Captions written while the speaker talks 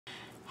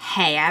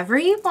Hey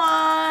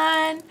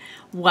everyone!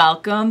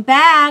 Welcome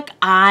back.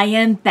 I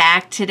am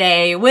back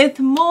today with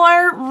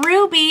more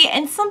RWBY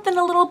and something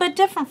a little bit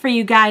different for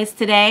you guys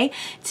today.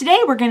 Today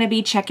we're going to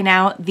be checking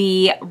out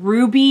the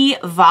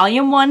RWBY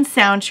Volume 1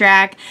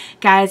 soundtrack.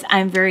 Guys,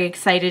 I'm very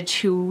excited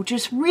to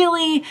just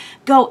really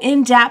go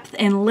in depth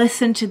and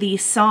listen to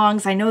these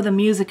songs. I know the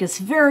music is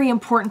very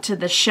important to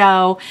the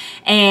show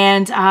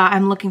and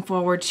I'm looking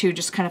forward to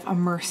just kind of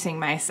immersing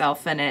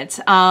myself in it.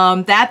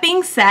 That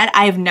being said,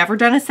 I have never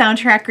done a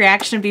soundtrack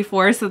reaction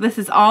before, so this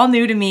is all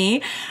new to me.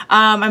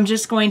 I'm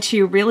just going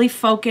to really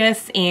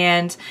focus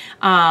and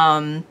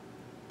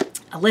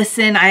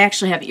listen. I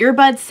actually have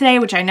earbuds today,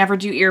 which I never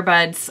do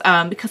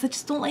earbuds because I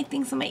just don't like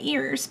things in my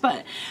ears.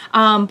 But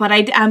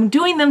I'm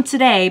doing them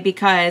today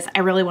because I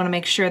really want to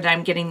make sure that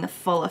I'm getting the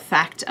full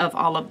effect of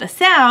all of the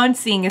sound,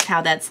 seeing as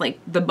how that's like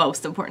the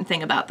most important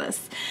thing about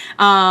this.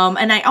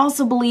 And I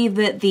also believe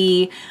that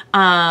the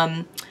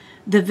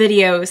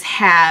videos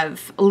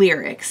have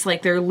lyrics,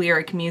 like they're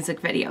lyric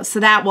music videos, so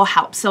that will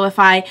help. So if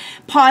I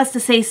pause to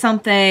say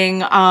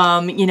something,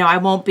 you know, I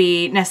won't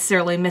be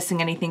necessarily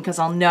missing anything because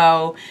I'll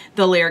know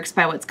the lyrics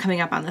by what's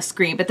coming up on the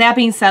screen. But that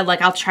being said,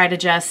 like I'll try to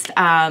just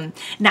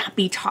not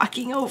be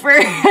talking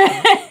over,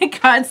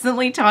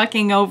 constantly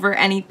talking over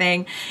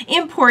anything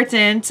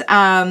important.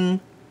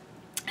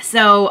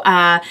 So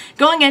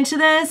going into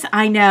this,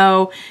 I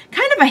know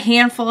kind of a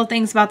handful of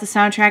things about the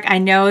soundtrack. I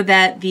know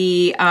that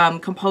the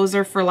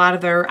composer for a lot of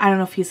their, I don't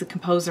know if he's a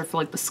composer for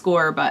like the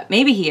score, but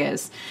maybe he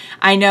is.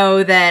 I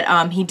know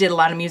that he did a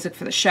lot of music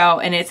for the show,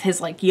 and it's his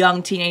like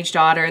young teenage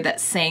daughter that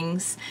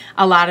sings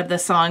a lot of the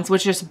songs,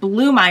 which just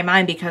blew my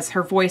mind because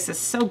her voice is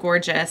so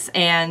gorgeous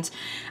and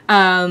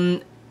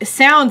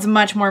sounds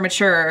much more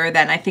mature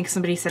than I think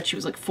somebody said she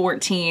was like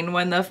 14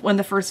 when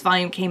the first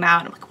volume came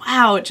out. I'm like,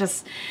 wow,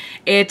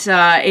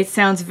 it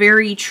sounds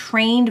very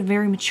trained,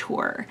 very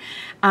mature.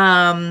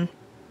 But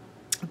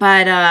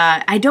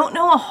I don't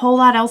know a whole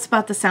lot else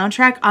about the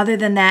soundtrack other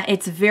than that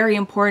it's very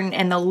important,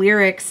 and the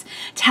lyrics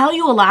tell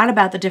you a lot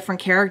about the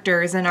different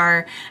characters and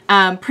are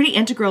pretty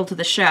integral to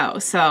the show.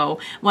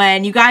 So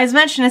when you guys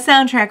mention a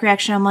soundtrack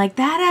reaction, I'm like,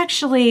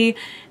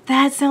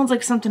 that sounds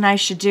like something I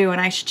should do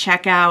and I should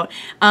check out.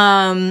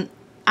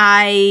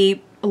 I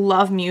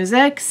love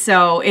music,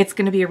 so it's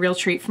going to be a real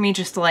treat for me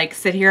just to like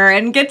sit here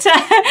and get to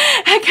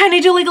kind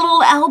of do like a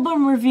little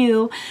album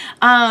review.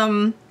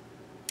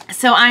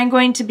 So I'm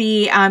going to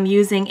be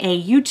using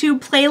a YouTube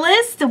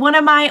playlist. One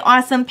of my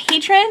awesome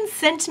patrons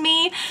sent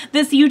me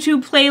this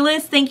YouTube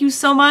playlist. Thank you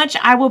so much.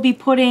 I will be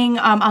putting,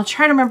 I'll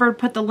try to remember to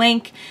put the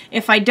link.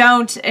 If I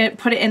don't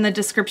put it in the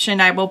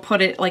description, I will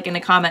put it like in a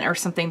comment or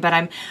something.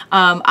 But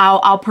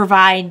I'll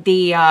provide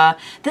the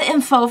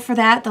info for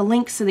that, the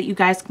link, so that you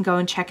guys can go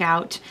and check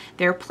out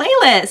their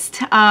playlist.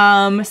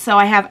 So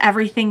I have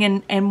everything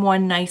in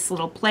one nice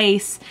little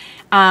place.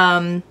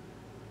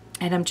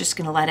 And I'm just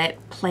going to let it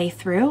play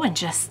through and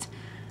just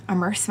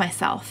immerse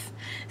myself.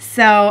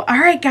 So, all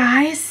right,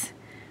 guys.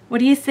 What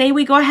do you say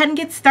we go ahead and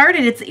get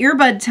started? It's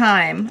earbud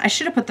time. I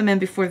should have put them in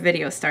before the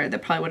video started.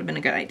 That probably would have been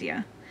a good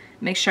idea.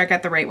 Make sure I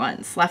got the right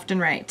ones, left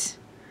and right.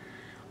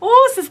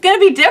 Oh, this is going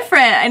to be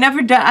different. I've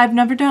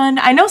never done.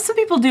 I know some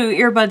people do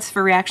earbuds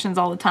for reactions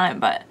all the time,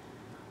 but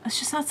it's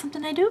just not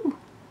something I do.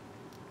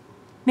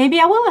 Maybe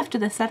I will after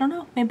this. I don't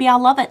know. Maybe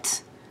I'll love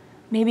it.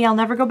 Maybe I'll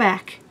never go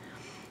back.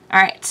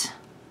 All right.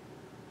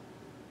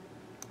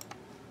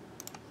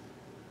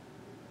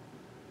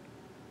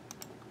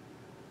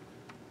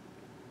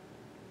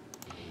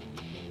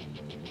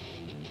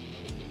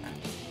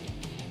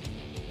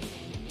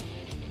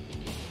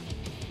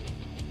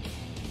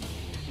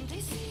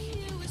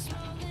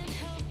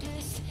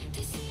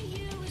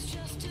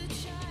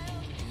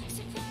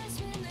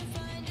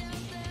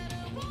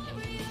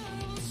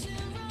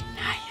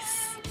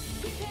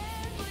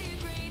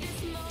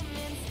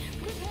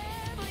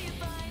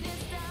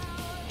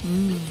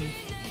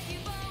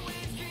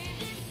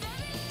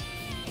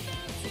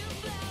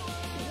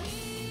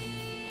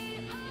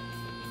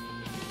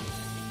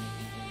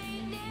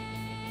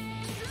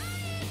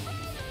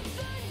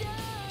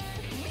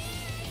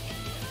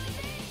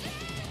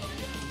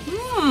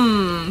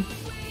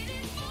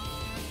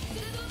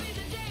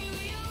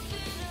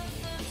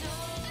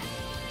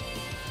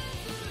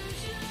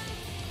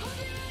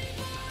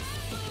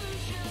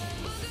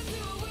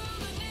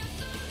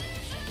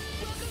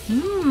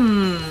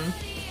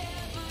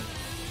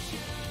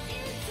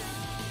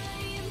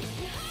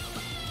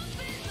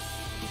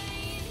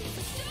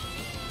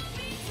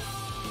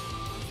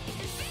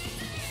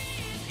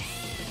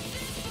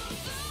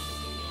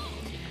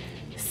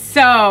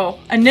 So,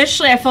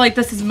 initially I feel like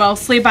this is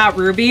mostly about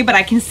RWBY, but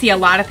I can see a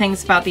lot of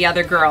things about the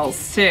other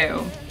girls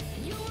too.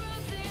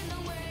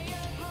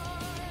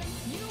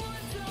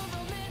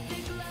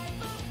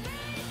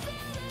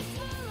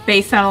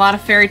 Based on a lot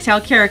of fairy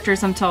tale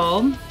characters, I'm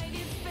told.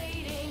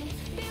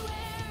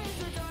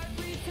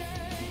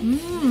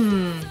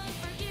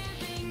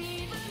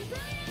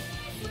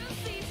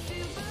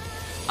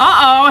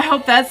 Uh-oh, I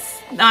hope that's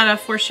not a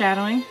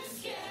foreshadowing.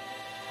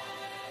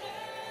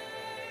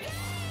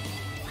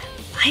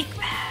 I like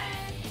that.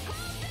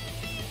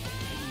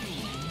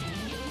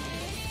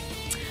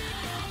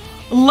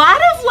 a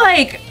lot of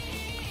like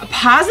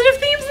positive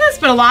themes in this,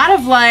 but a lot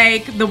of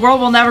like the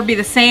world will never be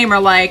the same, or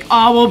like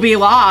all will be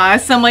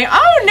lost. I'm like,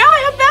 oh no,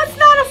 I hope that's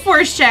not a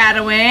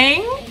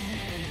foreshadowing.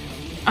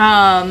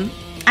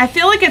 I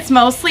feel like it's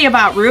mostly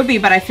about Ruby,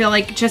 but I feel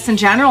like just in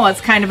general it's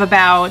kind of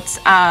about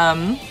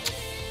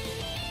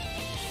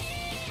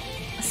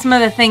some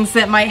of the things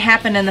that might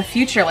happen in the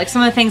future, like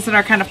some of the things that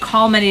are kind of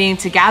culminating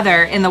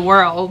together in the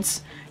world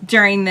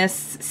during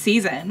this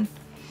season.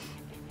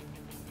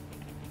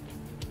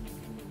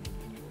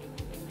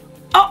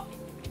 Oh,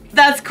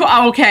 that's cool.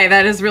 Oh, okay,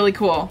 that is really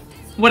cool.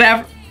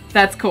 Whatever,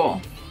 that's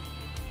cool.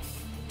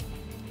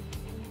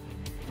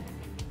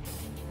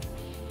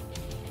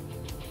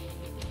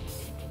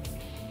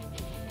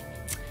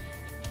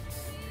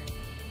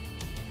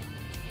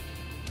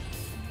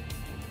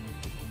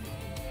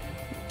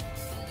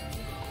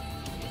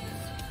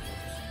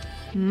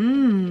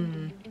 Nice.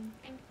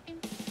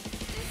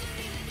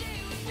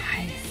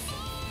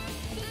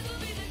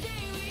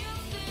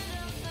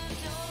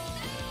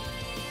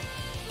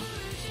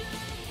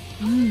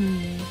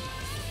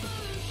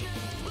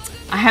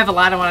 I have a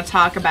lot I want to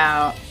talk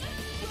about.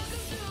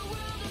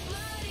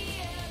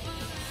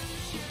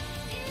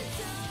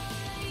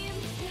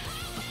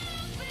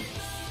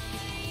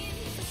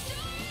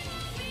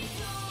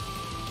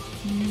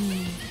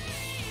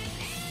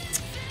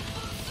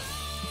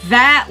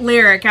 That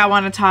lyric I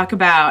want to talk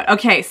about.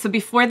 Okay, so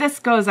before this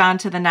goes on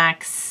to the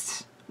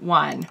next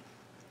one.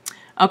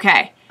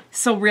 Okay,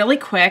 so really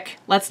quick,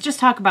 let's just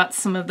talk about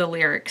some of the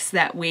lyrics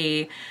that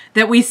we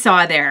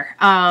saw there.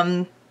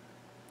 A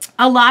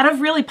lot of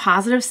really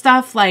positive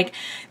stuff, like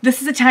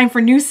this is a time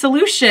for new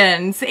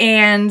solutions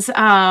and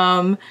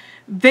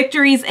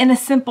victories in a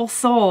simple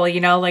soul,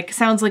 you know, like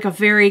sounds like a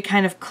very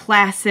kind of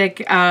classic,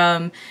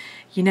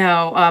 you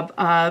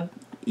know,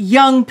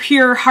 young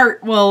pure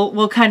heart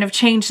will kind of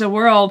change the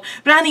world.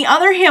 But on the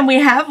other hand, we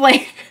have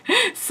like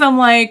some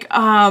like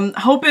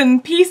hope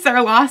and peace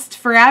are lost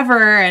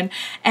forever,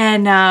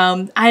 and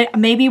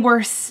maybe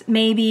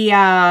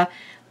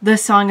the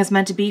song is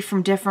meant to be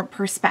from different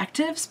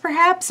perspectives,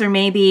 perhaps, or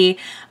maybe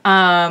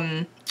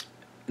the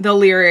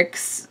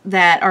lyrics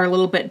that are a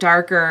little bit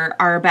darker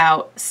are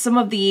about some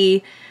of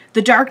the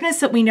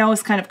darkness that we know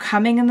is kind of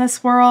coming in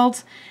this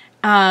world,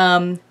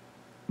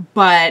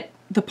 but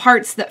the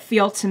parts that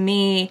feel to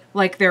me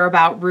like they're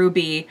about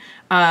Ruby,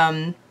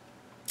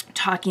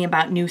 talking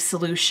about new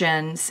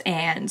solutions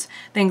and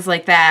things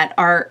like that,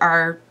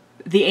 are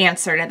the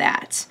answer to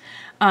that.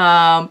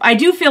 I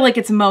do feel like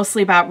it's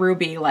mostly about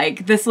Ruby.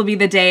 Like, this will be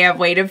the day I've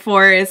waited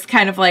for is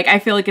kind of like, I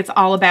feel like it's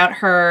all about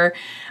her,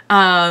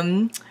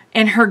 and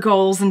her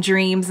goals and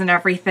dreams and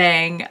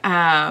everything,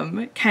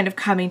 kind of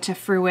coming to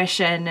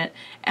fruition,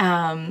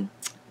 in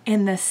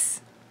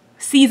this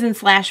season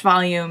 /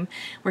 volume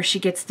where she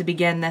gets to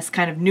begin this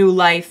kind of new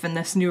life and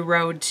this new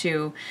road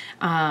to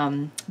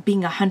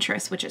being a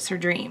huntress, which is her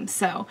dream.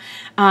 So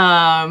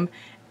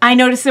I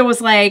noticed it was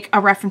like a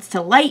reference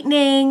to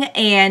lightning,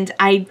 and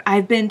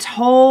I've been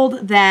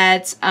told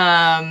that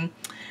I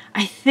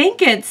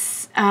think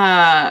it's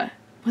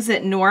was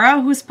it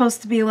Nora who's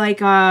supposed to be like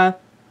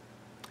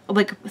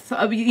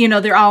you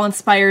know, they're all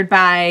inspired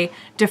by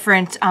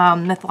different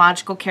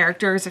mythological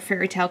characters or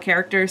fairy tale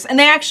characters, and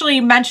they actually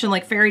mention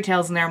like fairy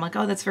tales in there. I'm like,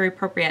 oh, that's very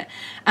appropriate.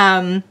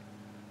 I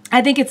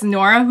think it's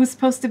Nora who's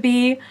supposed to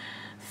be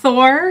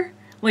Thor,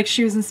 like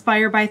she was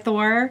inspired by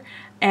Thor,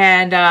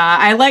 and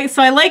I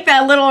like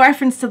that little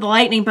reference to the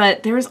lightning.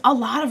 But there's a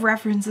lot of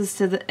references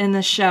to in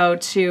the show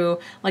to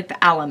like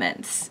the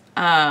elements.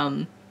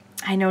 I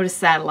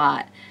noticed that a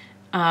lot.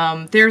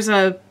 There's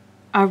a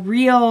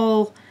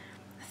real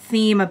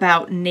theme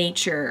about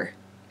nature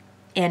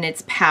and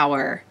its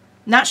power.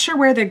 Not sure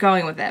where they're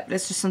going with it, but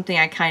it's just something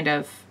I kind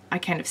of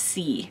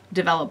see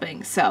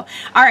developing. So,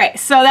 all right,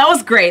 so that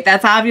was great.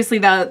 That's obviously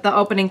the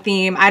opening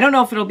theme. I don't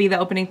know if it'll be the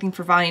opening theme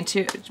for volume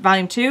two,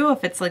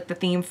 if it's like the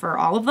theme for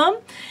all of them.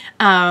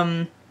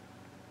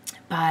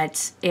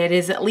 But it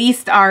is at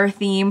least our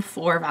theme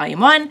for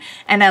volume 1,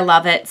 and I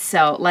love it.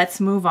 So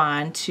let's move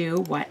on to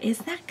what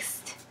is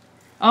next.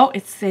 Oh,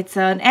 it's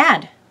an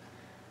ad.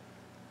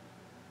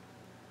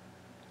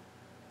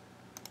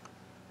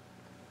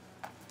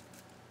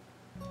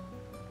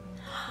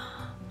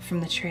 From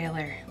the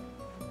trailer.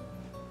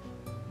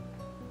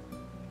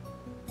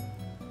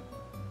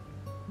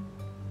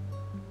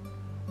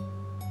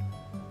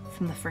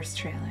 From the first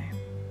trailer.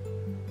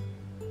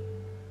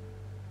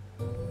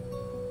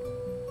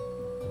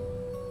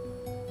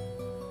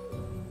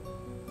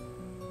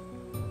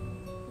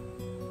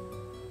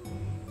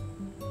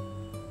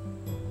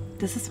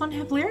 Does this one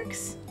have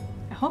lyrics?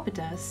 I hope it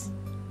does.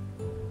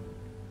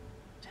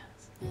 It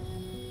does.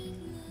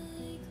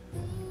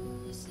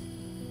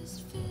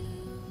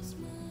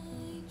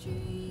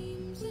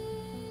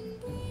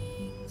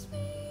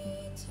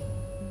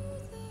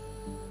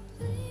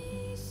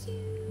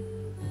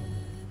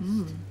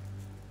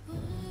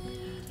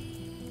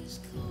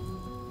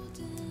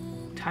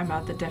 Talking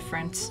about the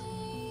different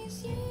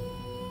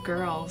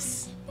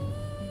girls.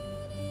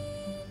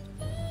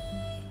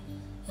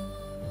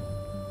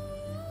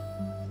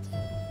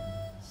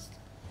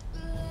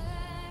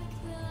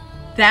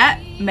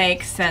 That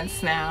makes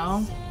sense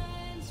now.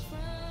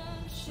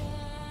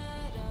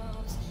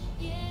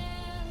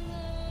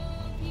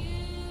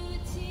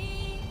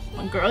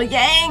 One girl,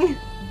 Yang!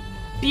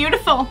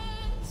 Beautiful!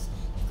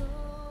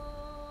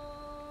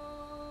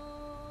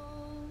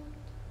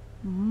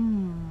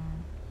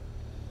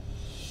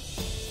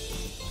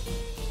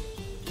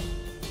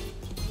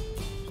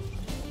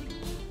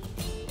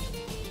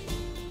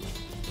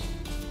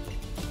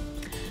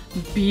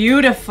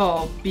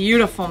 Beautiful,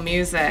 beautiful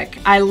music.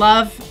 I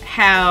love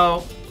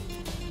how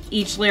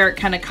each lyric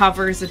kind of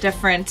covers a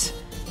different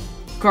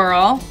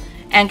girl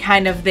and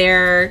kind of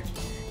their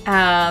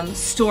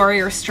story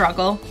or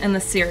struggle in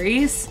the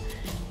series.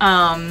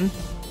 The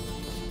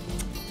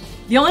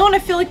only one I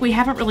feel like we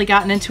haven't really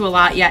gotten into a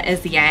lot yet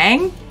is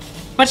Yang,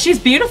 but she's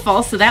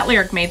beautiful, so that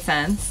lyric made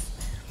sense.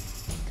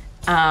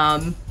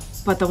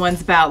 But the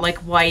ones about like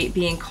white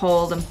being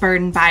cold and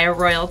burdened by a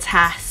royal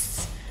test,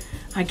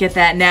 I get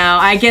that now.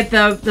 I get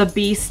the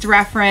Beast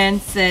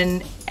reference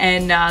and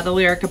the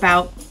lyric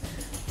about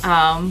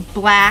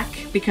black,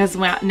 because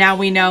now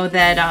we know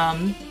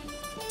that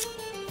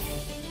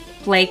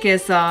Blake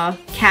is a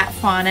cat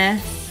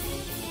faunus.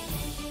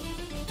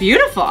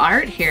 Beautiful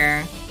art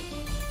here.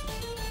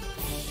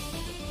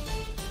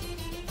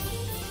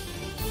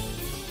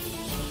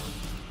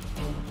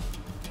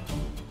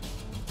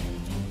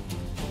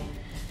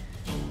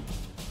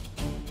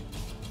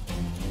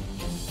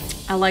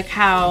 I like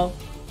how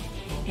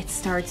it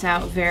starts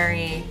out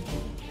very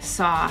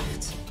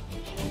soft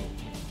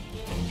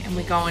and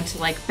we go into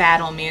like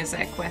battle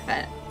music with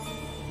it.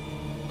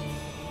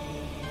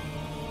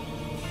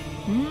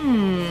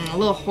 A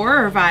little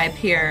horror vibe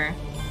here.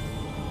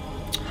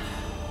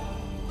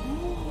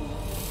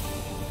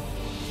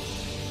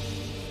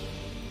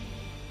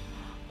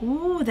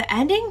 Ooh, the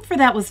ending for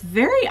that was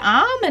very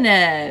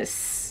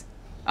ominous.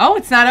 Oh,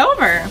 it's not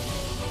over.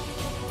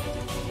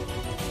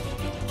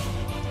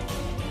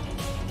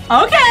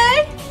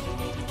 Okay.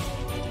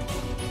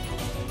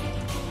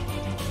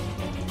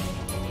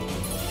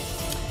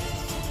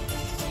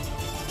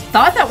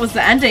 Thought that was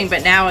the ending,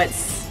 but now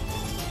it's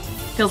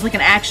feels like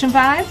an action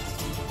vibe.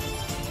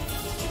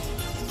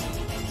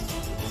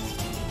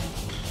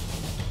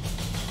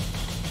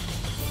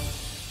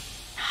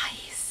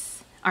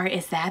 Nice. All right,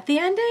 is that the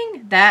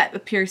ending? That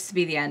appears to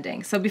be the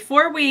ending. So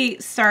before we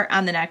start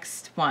on the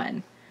next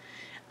one,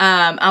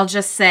 I'll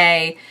just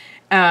say,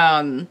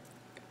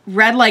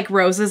 Red Like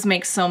Roses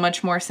makes so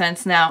much more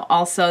sense now.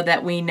 Also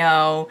that we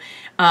know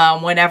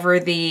whenever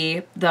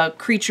the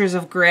creatures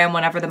of Grimm,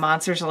 whenever the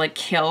monsters are like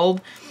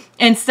killed,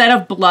 instead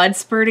of blood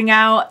spurting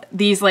out,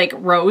 these like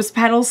rose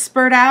petals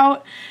spurt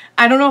out.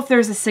 I don't know if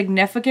there's a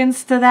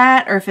significance to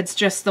that or if it's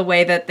just the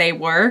way that they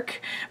work,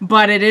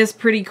 but it is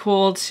pretty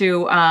cool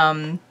to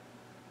kind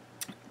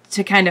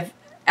of,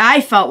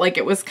 I felt like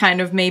it was kind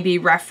of maybe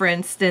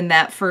referenced in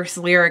that first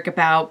lyric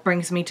about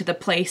brings me to the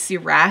place you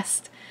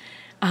rest.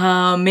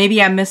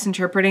 Maybe I'm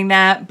misinterpreting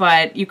that,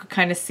 but you could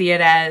kind of see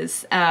it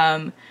as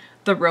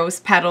the rose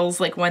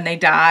petals, like when they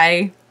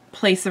die,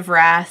 place of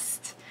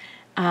rest.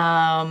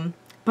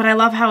 But I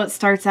love how it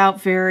starts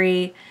out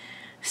very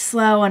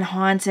slow and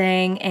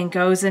haunting and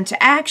goes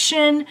into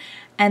action,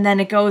 and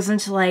then it goes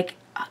into like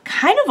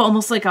kind of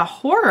almost like a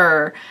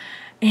horror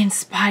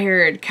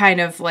inspired kind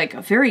of like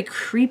a very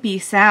creepy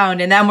sound,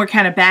 and then we're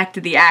kind of back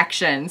to the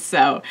action.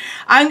 So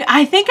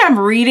I think I'm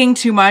reading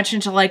too much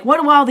into like,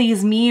 what do all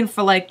these mean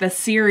for like the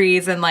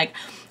series, and like,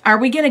 are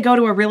we gonna go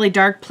to a really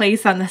dark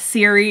place on the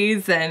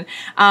series? And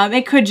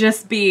it could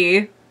just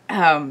be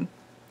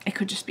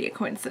a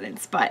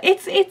coincidence, but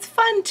it's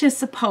fun to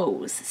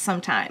suppose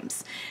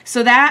sometimes.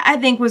 So that I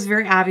think was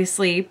very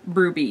obviously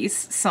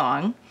RWBY's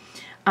song.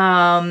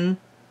 I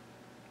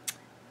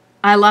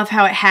love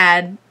how it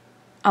had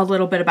a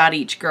little bit about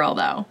each girl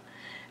though.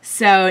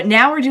 So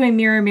now we're doing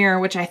Mirror Mirror,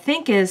 which I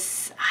think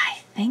it's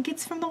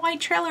from the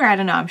white trailer. I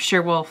don't know. I'm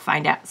sure we'll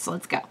find out. So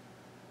let's go.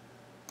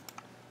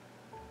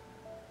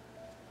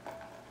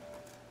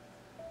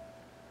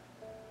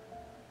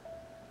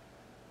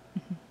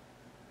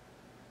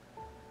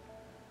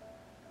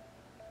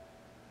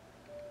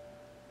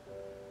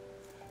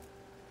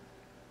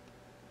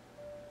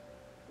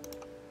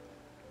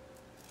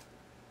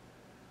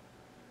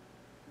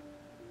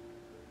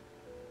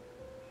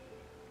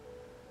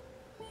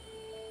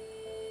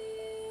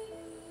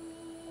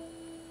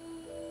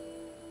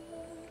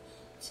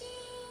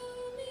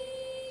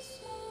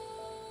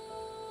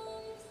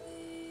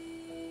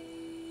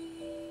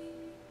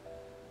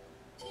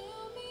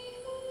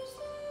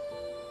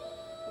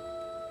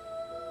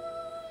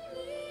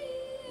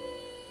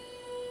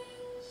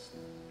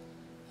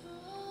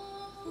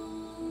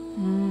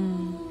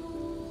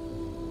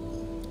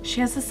 She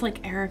has this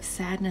like air of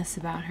sadness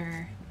about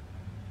her.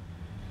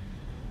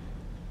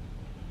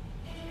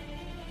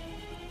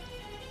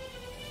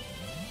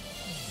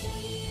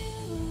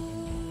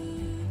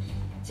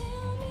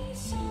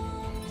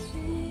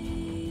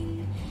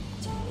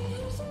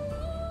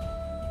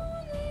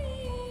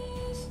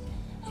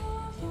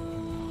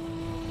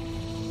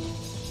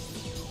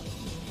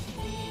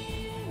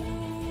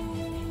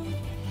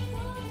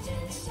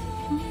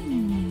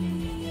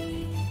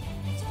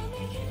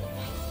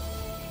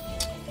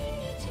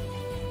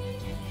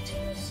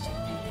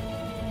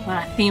 A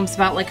lot of themes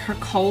about like her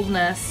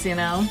coldness, you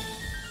know.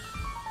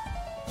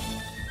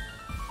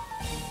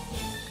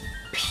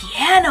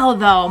 Piano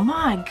though,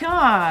 my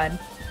God.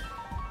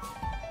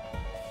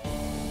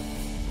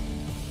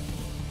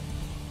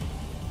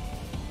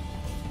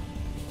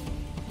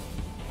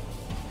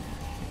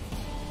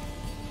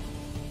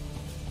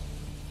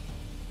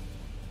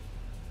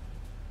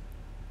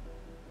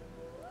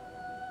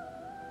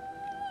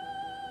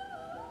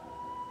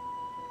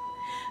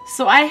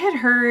 So I had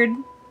heard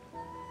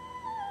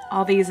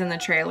all these in the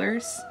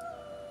trailers,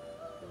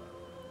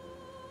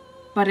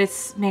 but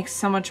it makes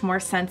so much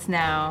more sense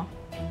now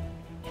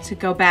to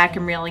go back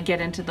and really get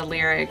into the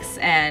lyrics.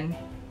 And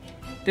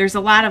there's a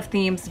lot of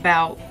themes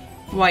about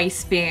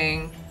Weiss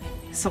being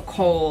so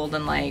cold,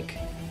 and like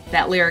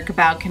that lyric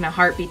about can a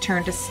heart be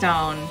turned to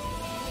stone.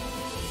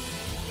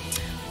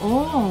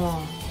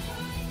 Oh,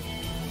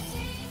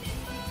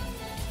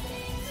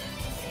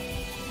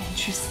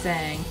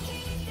 interesting.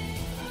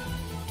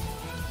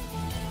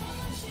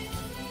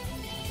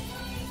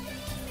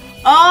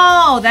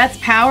 Oh, that's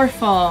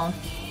powerful.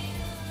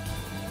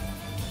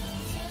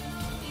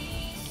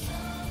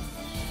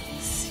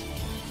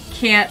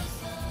 Can't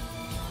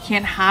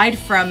hide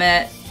from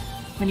it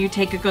when you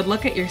take a good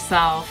look at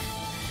yourself.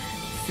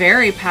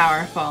 Very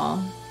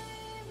powerful.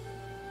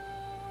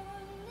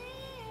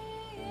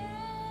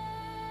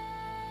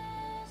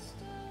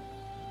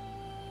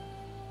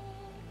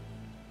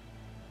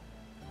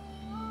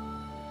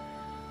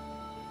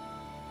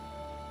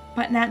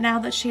 But not now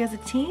that she has a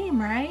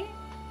team, right?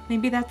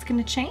 Maybe that's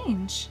going to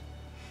change.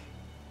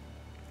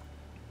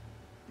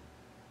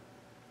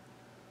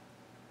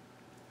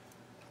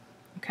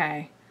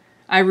 Okay.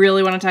 I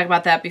really want to talk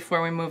about that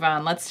before we move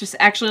on. Let's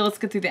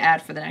get through the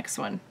ad for the next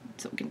one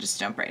so we can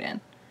just jump right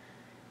in.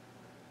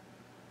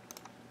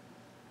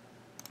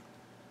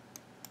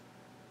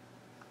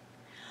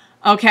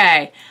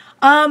 Okay.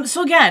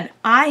 So again,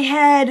 I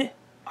had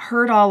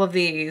heard all of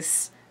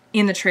these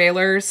in the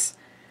trailers,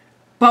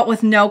 but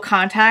with no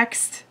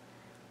context.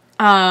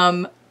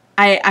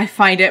 I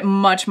find it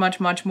much,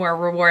 much, much more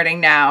rewarding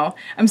now.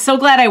 I'm so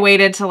glad I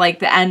waited to like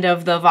the end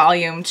of the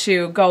volume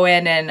to go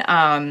in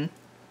and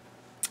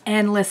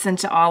listen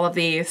to all of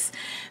these,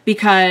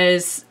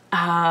 because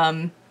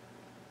I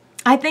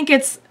think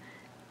it's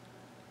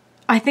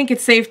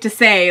safe to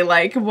say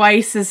like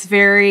Weiss is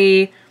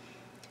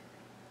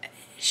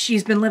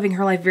she's been living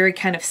her life very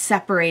kind of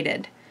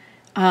separated.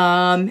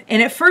 And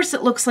at first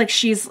it looks like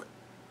she's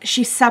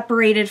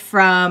separated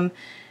from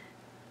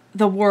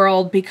the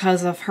world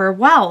because of her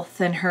wealth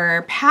and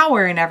her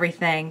power and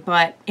everything,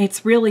 but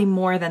it's really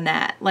more than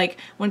that. Like,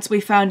 once we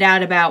found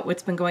out about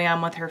what's been going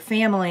on with her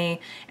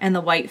family and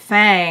the White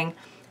Fang,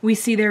 we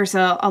see there's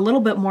a little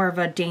bit more of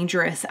a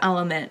dangerous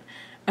element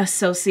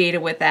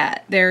associated with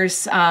that.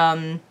 There's,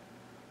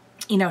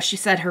 you know, she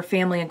said her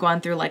family had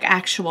gone through like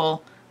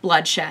actual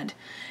bloodshed.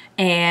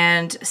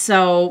 And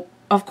so,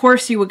 of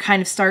course, you would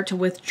kind of start to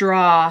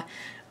withdraw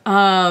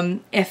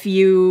if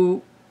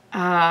you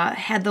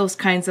had those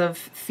kinds of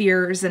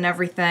fears and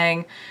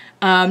everything.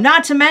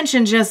 Not to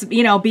mention just,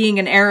 you know, being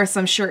an heiress,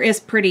 I'm sure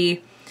it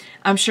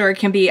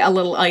can be a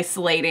little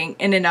isolating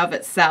in and of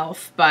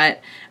itself,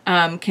 but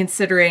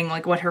considering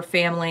like what her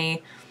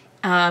family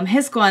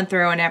has gone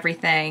through and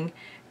everything,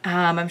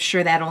 I'm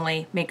sure that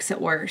only makes it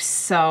worse.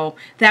 So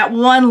that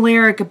one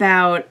lyric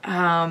about,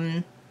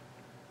 oh,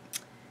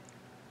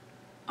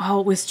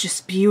 it was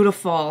just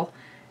beautiful,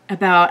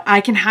 about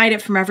I can hide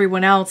it from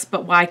everyone else,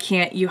 but why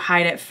can't you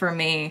hide it from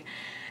me?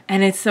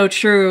 And it's so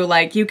true.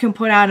 Like, you can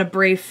put on a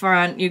brave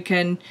front, you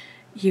can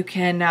fake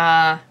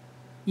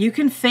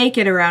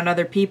it around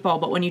other people,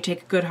 but when you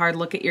take a good hard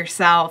look at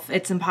yourself,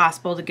 it's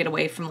impossible to get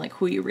away from like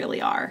who you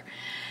really are.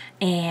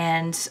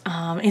 And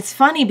it's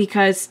funny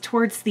because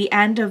towards the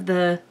end of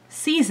the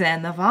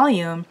season, the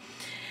volume,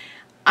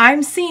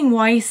 I'm seeing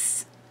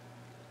Weiss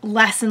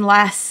less and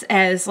less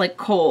as like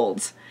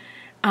cold.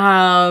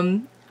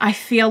 I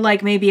feel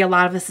like maybe a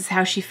lot of this is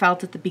how she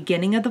felt at the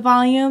beginning of the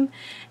volume.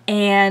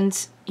 And,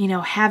 you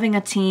know, having a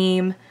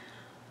team,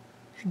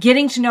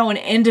 getting to know an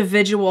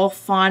individual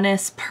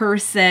faunus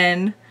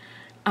person,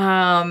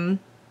 having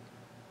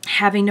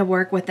to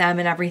work with them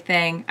and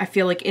everything, I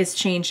feel like is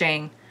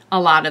changing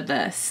a lot of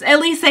this. At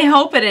least I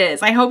hope it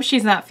is. I hope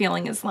she's not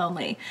feeling as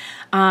lonely.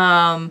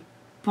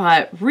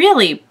 But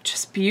really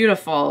just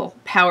beautiful,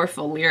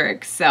 powerful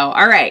lyrics. So,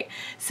 all right.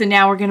 So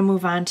now we're going to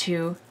move on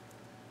to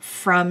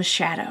From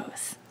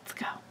Shadows. Let's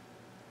go.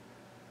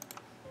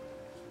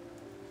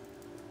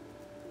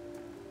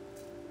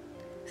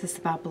 Is this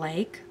about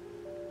Blake?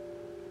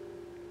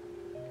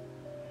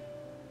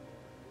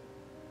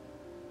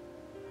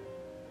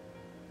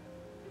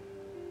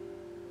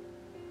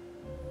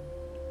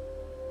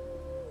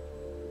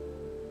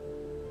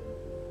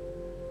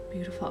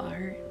 Beautiful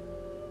art.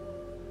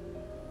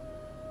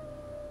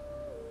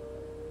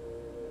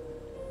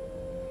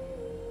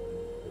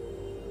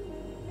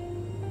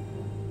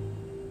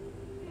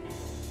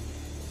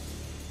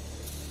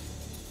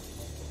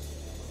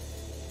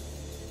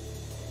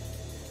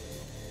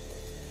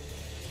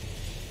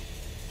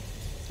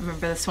 I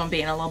remember this one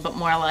being a little bit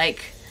more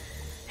like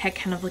Had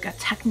kind of like a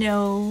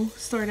techno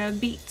sort of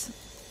beat.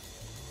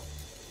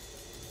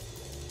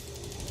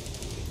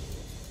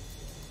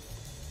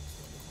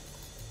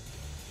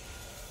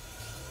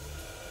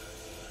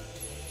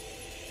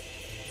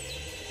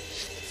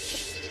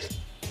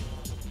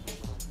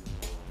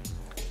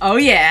 Oh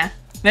yeah,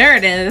 there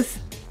it is.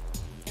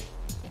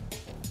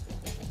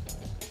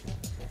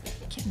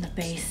 Getting the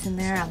bass in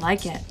there, I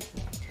like it.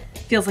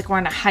 Feels like we're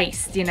on a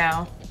heist, you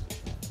know?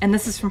 And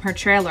this is from her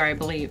trailer, I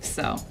believe,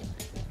 so.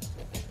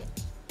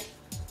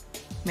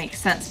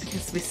 Makes sense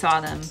because we saw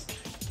them.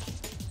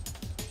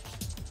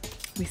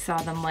 We saw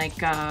them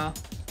like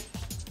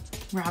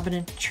robbing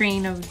a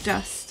train of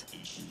dust.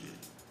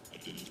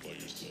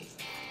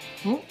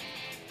 Ooh.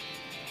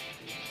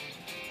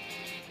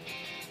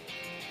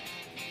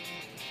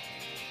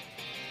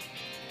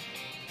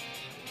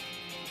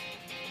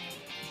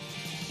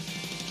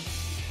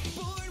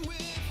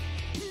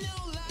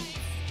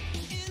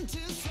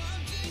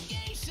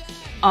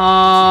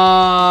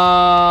 Oh.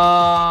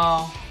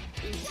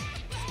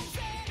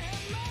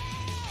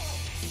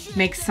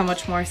 Makes so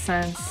much more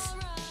sense.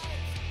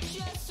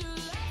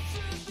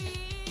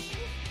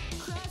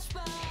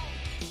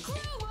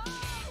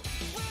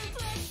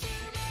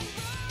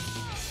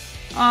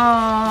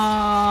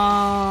 Oh.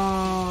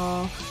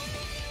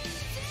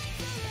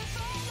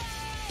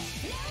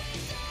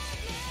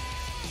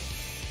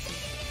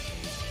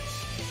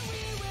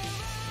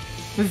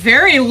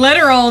 Very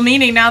literal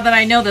meaning now that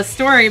I know the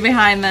story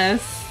behind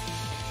this.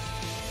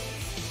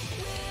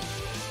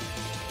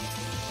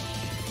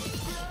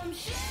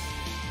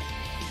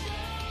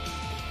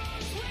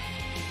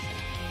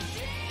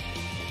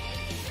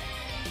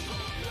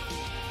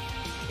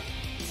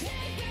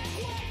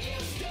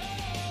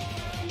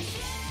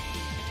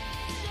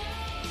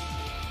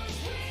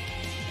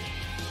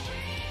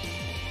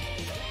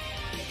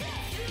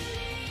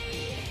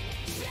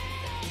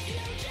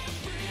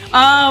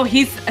 Oh,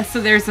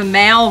 so there's a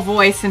male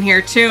voice in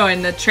here too,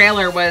 and the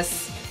trailer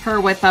was her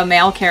with a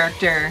male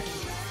character.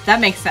 That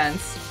makes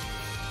sense.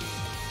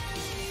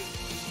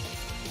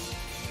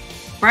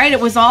 Right, it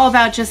was all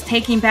about just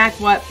taking back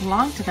what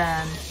belonged to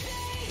them.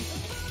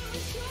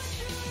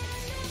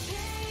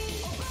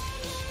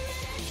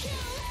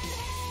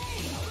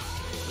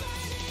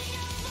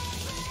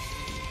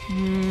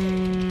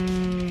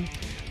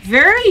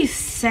 Very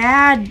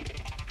sad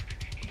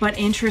but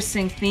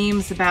interesting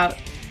themes about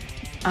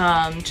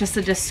just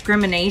the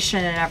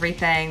discrimination and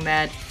everything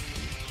that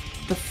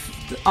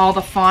all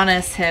the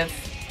Faunas have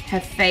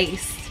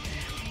faced,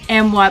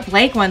 and what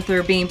Blake went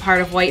through being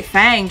part of White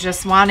Fang,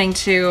 just wanting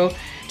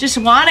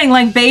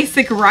like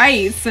basic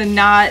rights and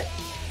not.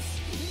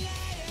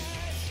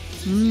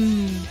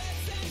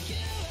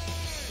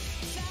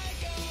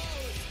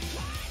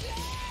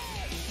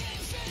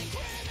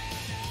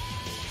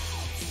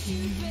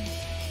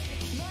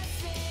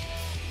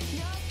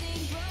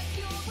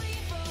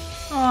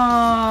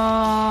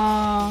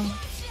 Aww.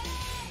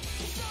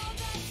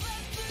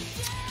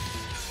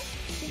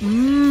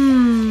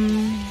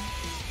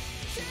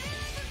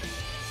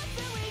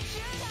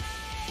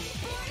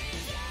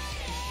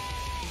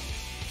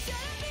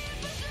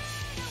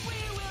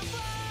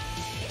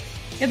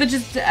 Yeah, but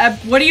just,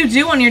 what do you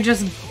do when you're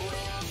just...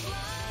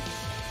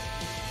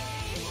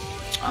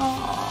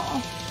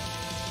 Oh.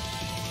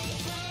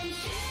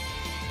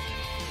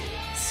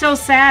 So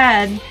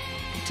sad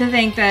to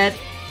think that...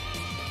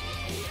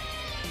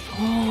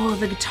 Oh,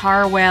 the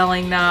guitar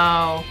wailing though.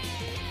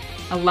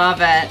 I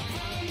love it.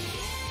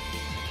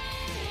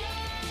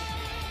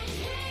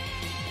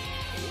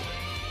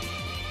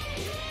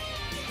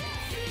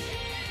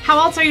 How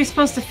else are you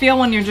supposed to feel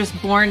when you're just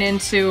born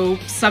into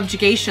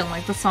subjugation,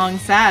 like the song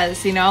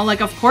says, you know?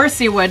 Like, of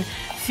course you would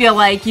feel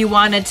like you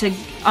wanted to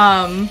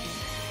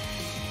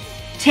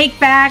take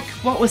back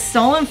what was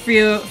stolen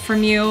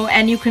from you,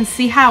 and you can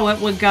see how it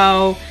would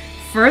go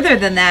further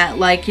than that,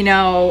 like, you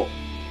know,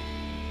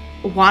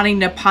 wanting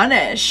to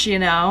punish, you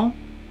know?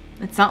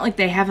 It's not like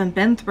they haven't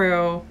been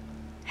through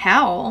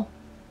hell.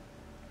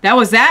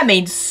 That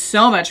made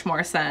so much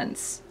more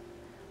sense.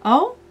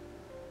 Oh?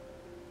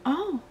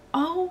 Oh.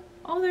 Oh.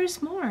 Oh,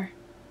 there's more.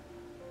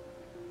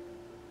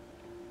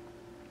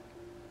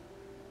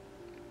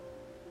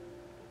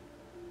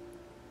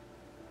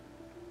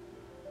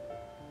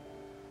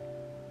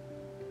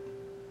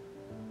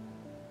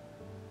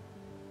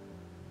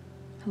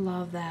 I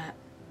love that.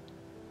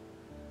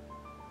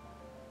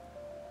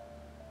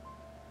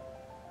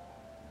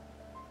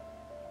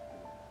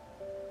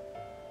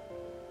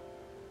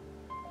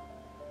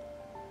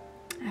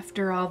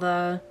 After all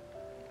the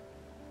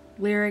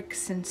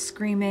lyrics and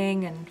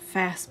screaming and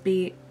fast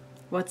beat,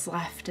 what's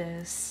left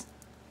is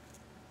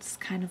it's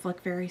kind of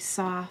like very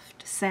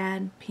soft,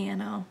 sad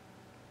piano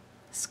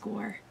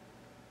score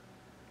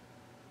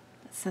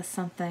that says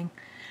something.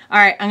 All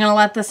right, I'm gonna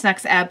let this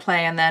next ad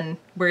play, and then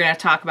we're gonna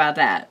talk about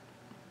that,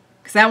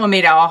 because that one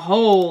made a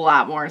whole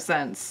lot more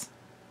sense.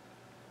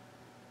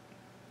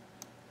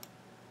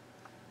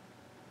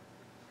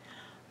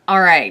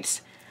 All right,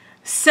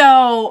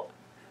 so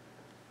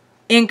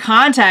in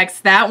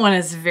context, that one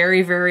is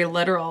very, very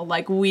literal.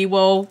 Like, we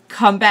will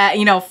come back,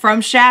 you know, from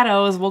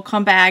shadows, we'll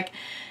come back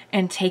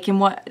and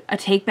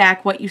take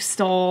back what you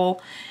stole.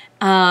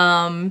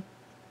 And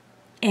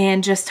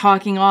just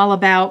talking all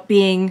about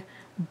being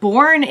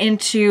born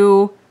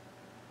into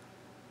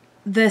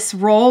this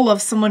role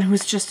of someone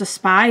who's just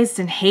despised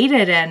and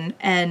hated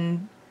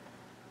and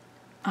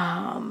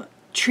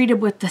treated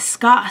with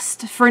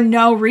disgust for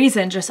no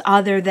reason, just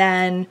other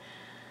than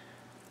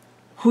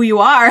who you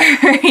are,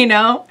 you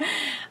know?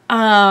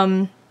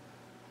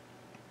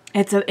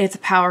 It's a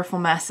powerful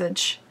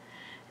message.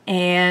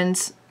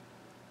 And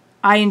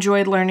I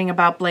enjoyed learning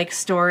about Blake's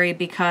story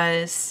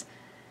because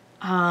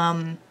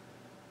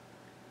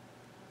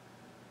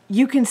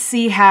you can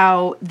see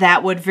how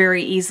that would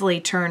very easily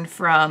turn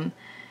from,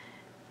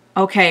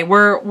 okay,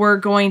 we're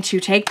going to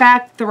take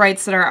back the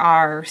rights that are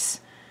ours,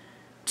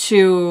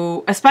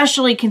 to,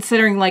 especially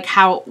considering like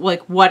how,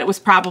 like what it was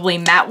probably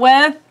met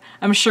with.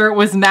 I'm sure it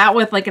was met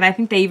with like, and I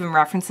think they even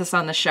referenced this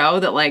on the show,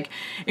 that like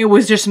it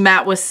was just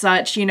met with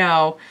such, you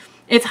know,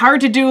 it's hard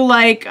to do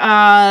like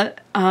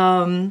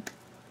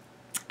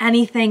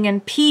anything in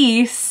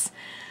peace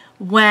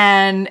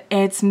when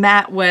it's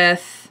met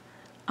with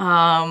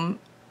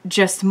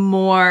just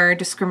more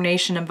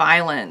discrimination and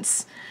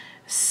violence.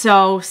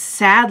 So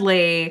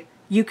sadly,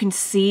 you can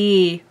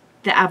see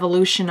the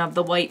evolution of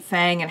the White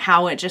Fang and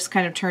how it just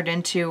kind of turned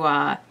into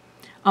a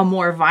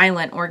more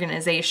violent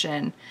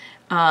organization,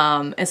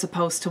 as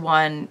opposed to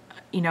one,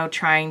 you know,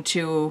 trying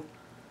to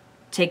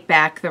take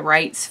back the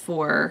rights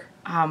for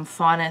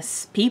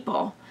Faunus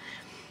people.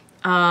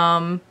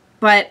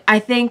 But I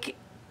think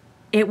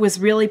it was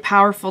really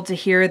powerful to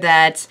hear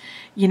that,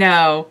 you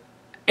know,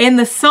 in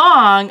the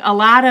song, a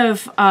lot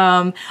of,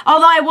 although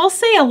I will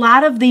say a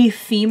lot of the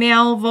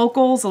female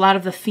vocals, a lot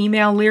of the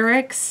female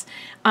lyrics,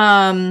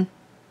 were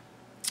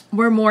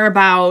more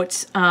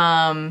about,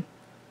 I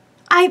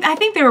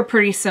think they were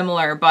pretty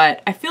similar,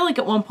 but I feel like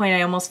at one point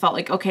I almost felt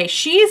like, okay,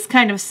 she's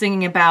kind of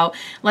singing about,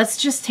 let's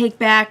just take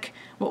back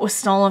what was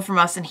stolen from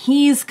us, and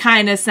he's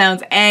kind of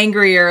sounds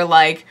angrier,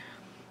 like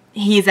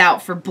he's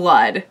out for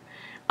blood.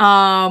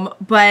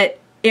 But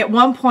at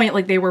one point,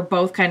 like, they were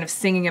both kind of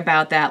singing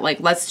about that, like,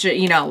 let's just,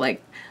 you know,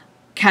 like,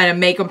 kind of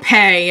make them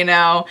pay, you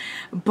know.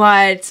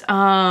 But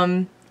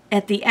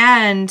at the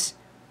end,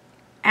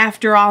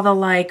 after all the,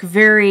 like,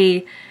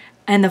 very,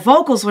 and the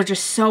vocals were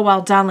just so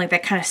well done, like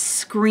that kind of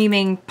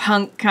screaming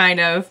punk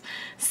kind of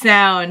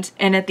sound,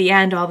 and at the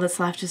end, all that's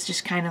left is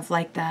just kind of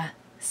like the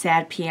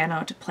sad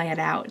piano to play it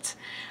out.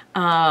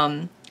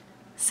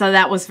 So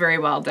that was very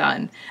well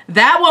done.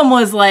 That one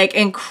was, like,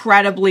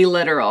 incredibly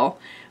literal.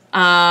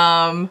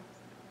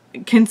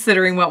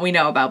 Considering what we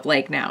know about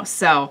Blake now.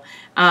 So,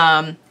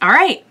 all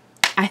right.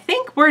 I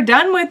think we're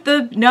done with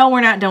the, no, we're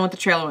not done with the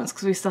trailer ones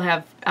because we still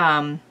have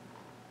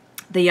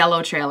the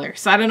yellow trailer.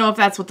 So I don't know if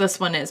that's what this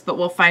one is, but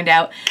we'll find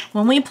out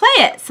when we play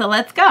it. So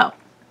let's go.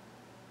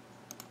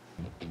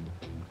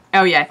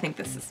 Oh yeah, I think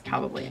this is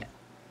probably it.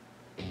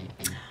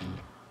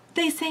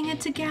 They sang it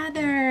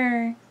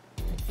together.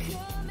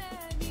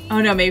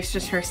 Oh no, maybe it's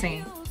just her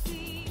singing.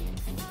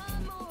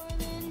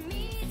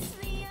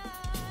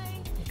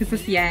 Is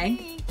this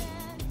Yang?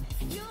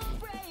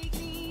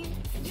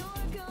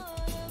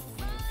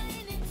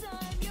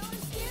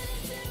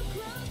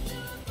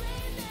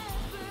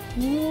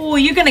 Ooh,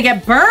 you're gonna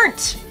get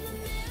burnt.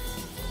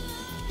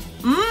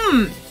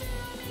 Mmm.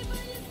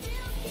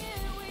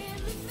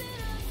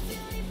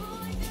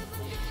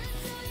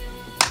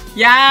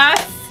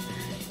 Yes.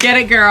 Get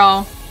it,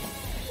 girl.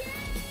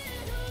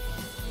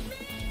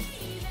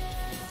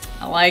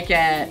 I like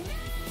it.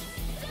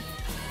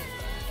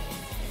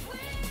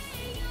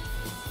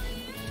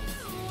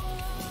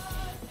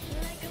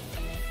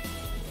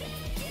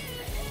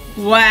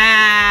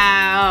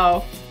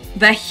 Wow.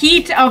 The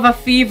heat of a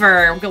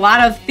fever. A lot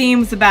of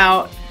themes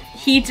about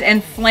heat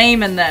and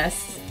flame in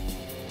this.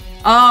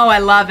 Oh, I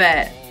love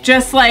it.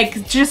 Just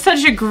like, just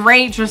such a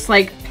great, just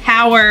like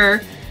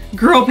power,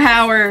 girl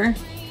power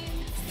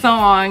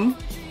song.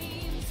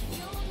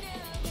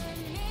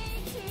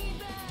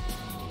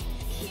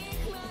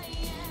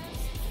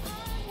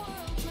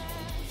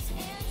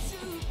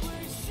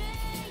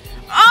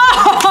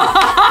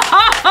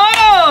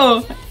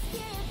 Oh!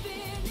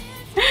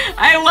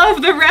 I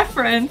love the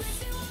reference.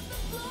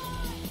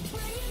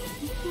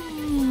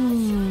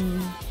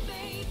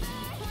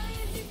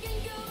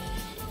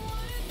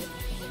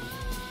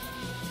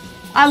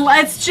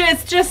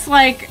 It's just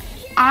like,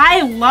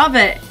 I love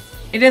it.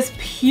 It is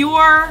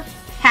pure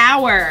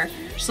power.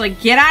 Just like,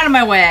 get out of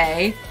my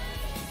way.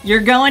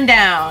 You're going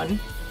down.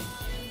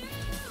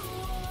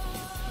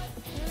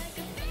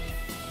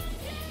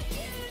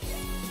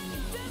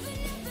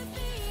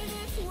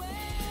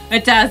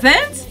 It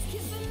doesn't?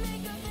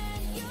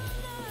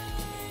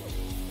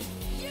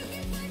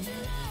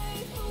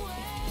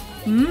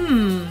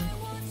 Mmm.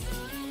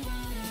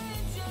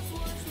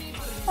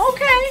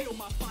 Okay.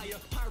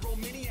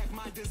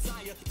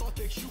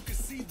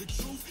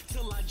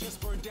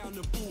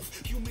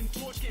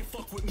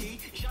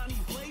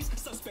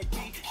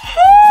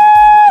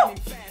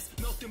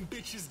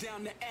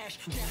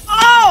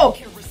 Oh!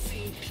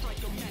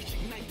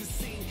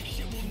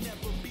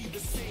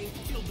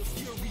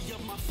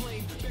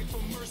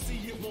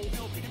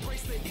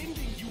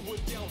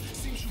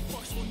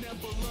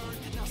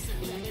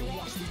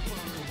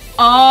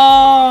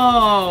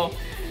 Oh,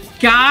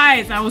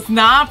 guys, I was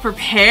not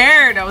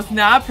prepared. I was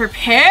not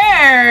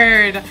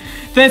prepared.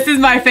 This is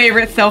my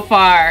favorite so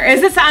far. Is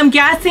this, I'm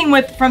guessing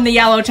from the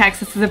yellow text,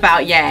 this is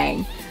about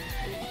Yang.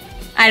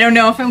 I don't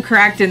know if I'm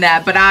correct in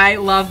that, but I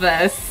love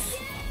this.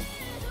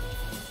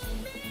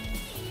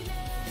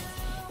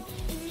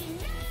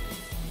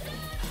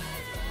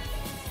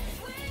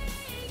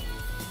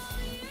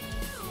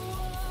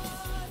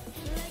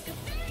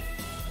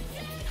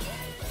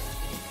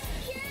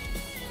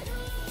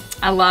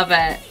 I love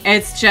it.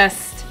 It's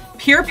just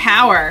pure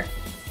power.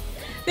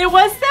 There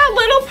was that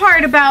little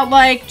part about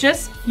like,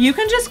 you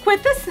can just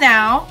quit this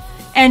now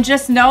and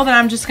just know that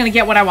I'm just gonna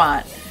get what I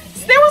want.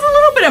 So there was a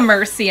little bit of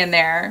mercy in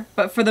there,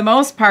 but for the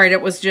most part,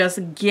 it was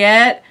just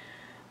get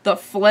the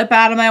flip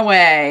out of my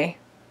way.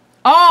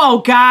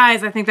 Oh,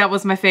 guys, I think that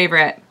was my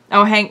favorite.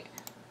 Oh,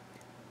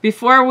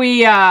 before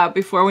we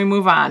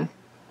move on.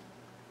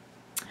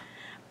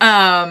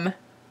 Wow.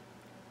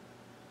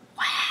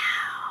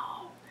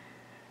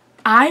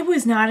 I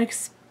was not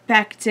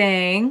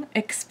expecting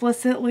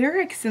explicit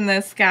lyrics in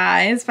this,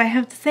 guys, but I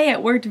have to say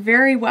it worked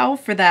very well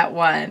for that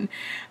one.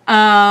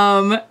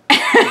 The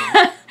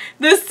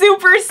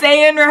Super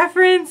Saiyan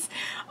reference.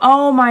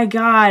 Oh my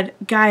God,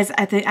 guys,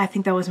 I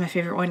think that was my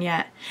favorite one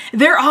yet.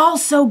 They're all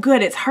so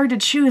good. It's hard to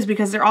choose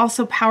because they're all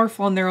so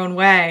powerful in their own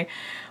way.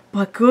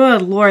 But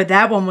good Lord,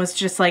 that one was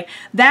just like,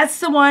 that's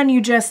the one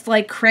you just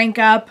like crank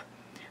up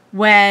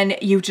when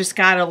you just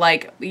gotta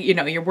like, you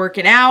know, you're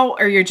working out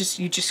or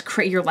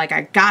you're like,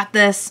 I got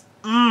this.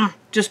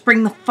 Just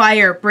bring the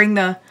fire, bring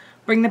the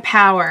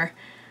power.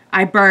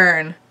 I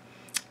burn.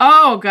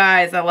 Oh,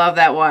 guys, I love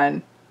that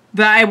one.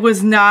 But I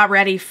was not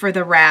ready for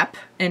the rap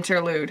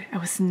interlude. I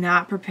was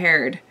not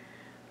prepared.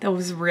 That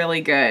was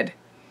really good.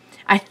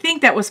 I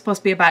think that was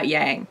supposed to be about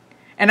Yang.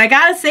 And I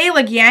gotta say,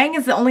 like, Yang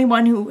is the only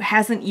one who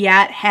hasn't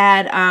yet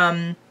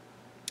had,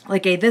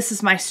 like a, this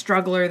is my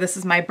struggle or this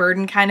is my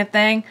burden kind of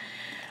thing.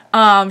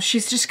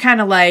 She's just kind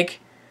of like,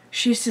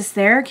 she's just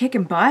there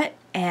kicking butt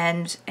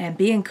and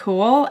being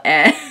cool,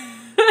 and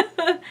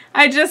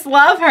I just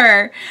love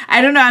her.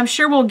 I don't know, I'm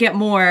sure we'll get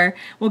more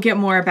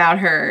about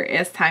her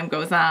as time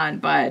goes on,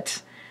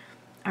 but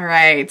all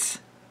right.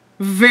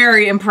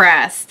 Very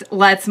impressed.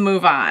 Let's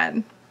move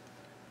on.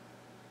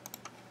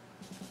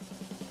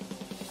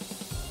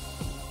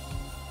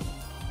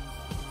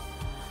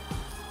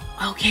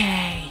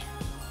 Okay.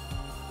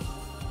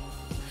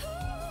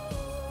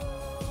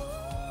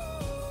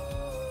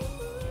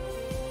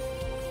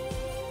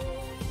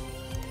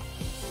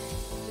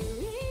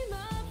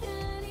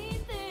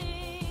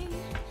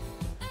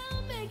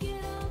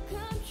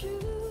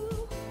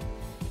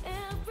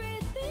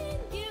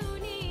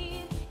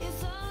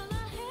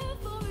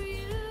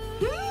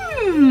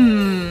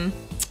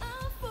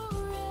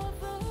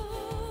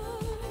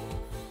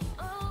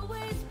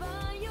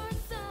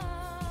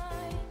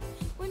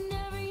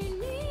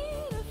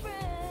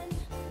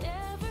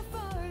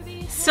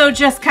 So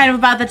just kind of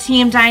about the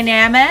team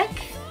dynamic.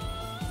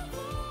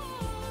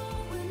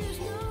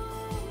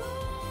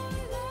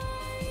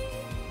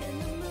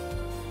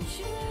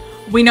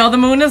 We know the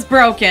moon is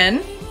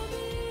broken,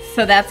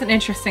 so that's an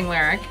interesting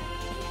lyric.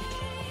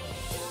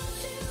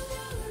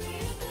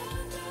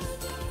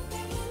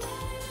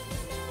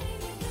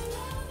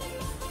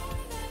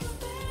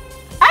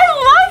 I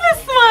love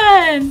this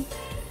one!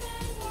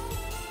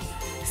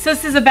 So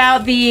this is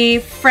about the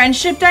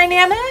friendship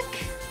dynamic.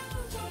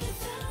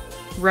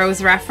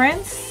 Rose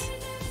reference.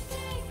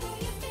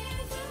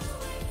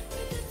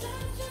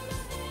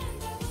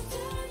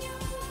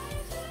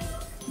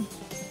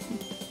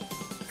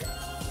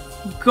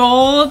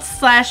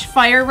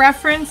 Gold/fire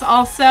reference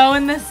also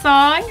in this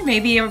song.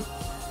 Maybe a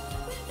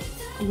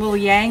little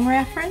Yang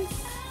reference.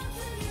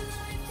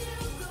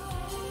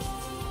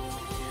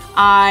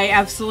 I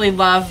absolutely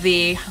love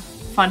the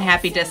fun,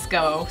 happy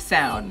disco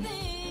sound.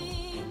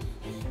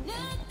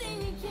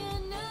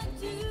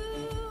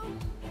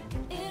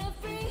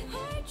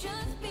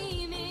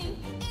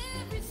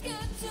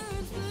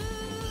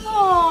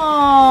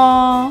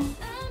 Aww.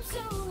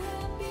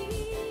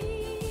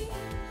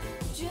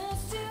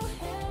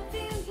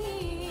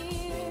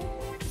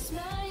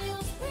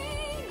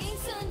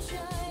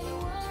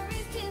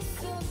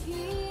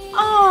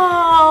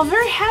 Oh,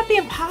 very happy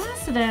and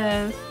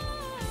positive.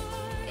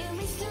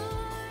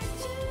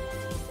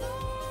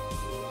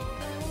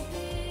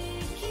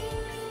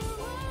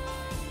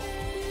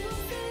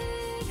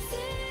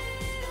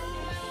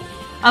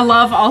 I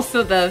love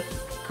also the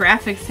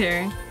graphics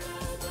here.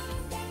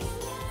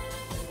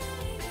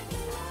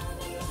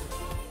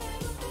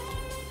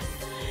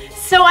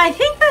 So I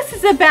think this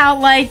is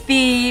about like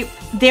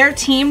their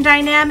team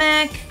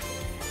dynamic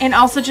and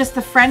also just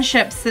the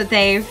friendships that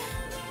they've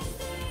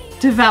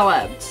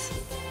developed.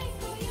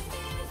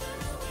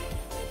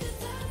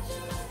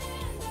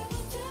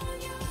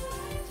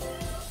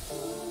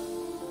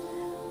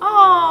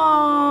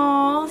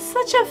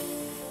 such a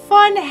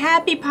fun,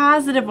 happy,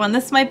 positive one.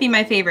 This might be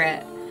my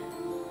favorite.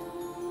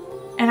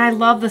 And I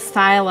love the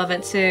style of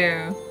it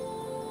too.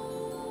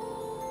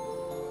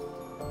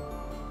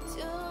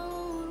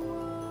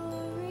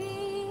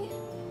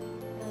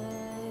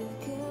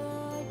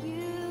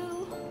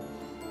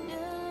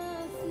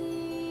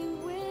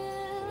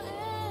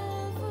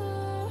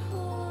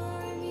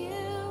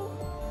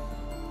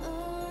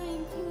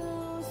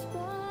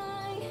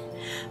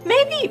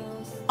 Maybe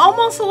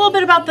almost a little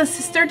bit about the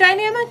sister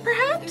dynamic,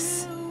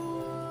 perhaps?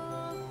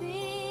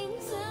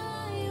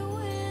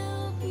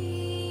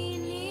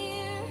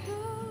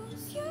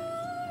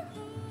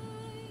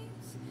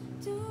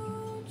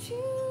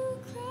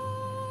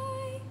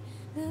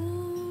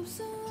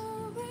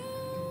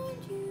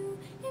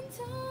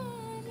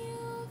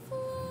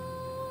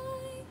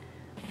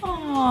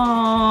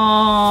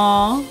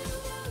 Aww.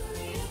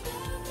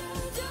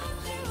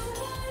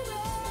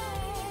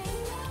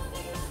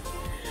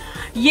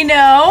 You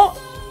know,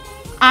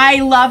 I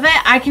love it.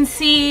 I can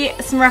see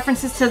some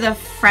references to the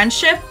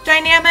friendship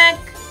dynamic,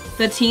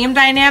 the team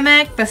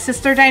dynamic, the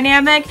sister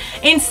dynamic,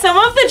 and some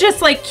of the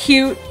just like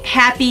cute,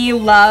 happy,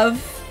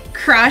 love,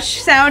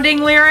 crush sounding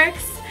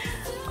lyrics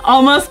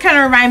almost kind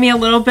of remind me a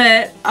little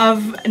bit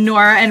of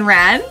Nora and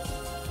Ren.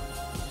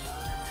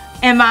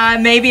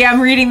 Maybe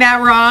I'm reading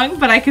that wrong,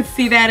 but I could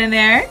see that in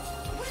there.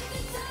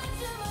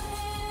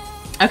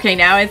 Okay,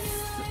 now it's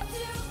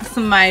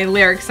some of my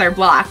lyrics are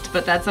blocked,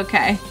 but that's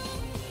okay.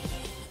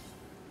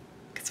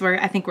 Because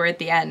I think we're at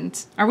the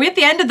end. Are we at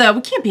the end of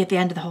we can't be at the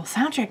end of the whole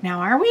soundtrack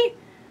now, are we?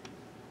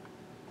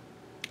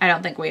 I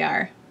don't think we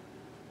are.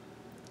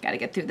 Gotta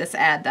get through this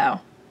ad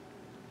though.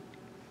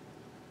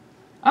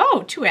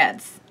 Oh, 2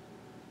 ads.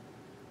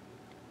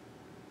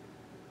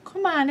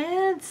 Come on,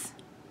 ads.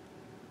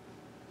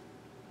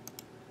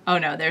 Oh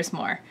no, there's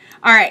more.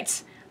 All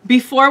right,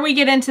 before we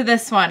get into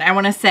this one, I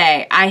want to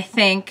say I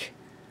think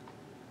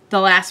the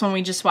last one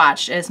we just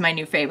watched is my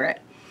new favorite.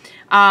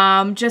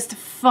 Just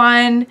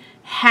fun,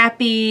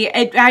 happy.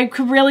 I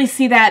could really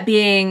see that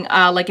being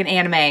like an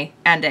anime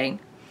ending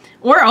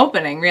or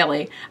opening,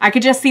 really. I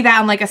could just see that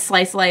on like a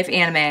slice of life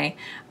anime.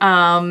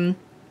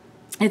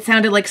 It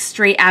sounded like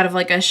straight out of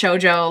like a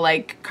shoujo,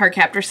 like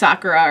Cardcaptor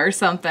Sakura or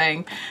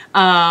something.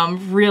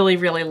 Really,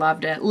 really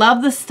loved it.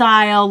 Love the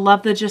style.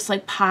 Love the just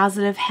like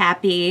positive,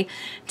 happy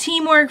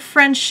teamwork,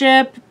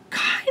 friendship.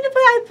 Kind of,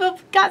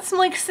 I've got some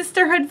like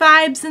sisterhood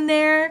vibes in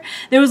there.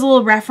 There was a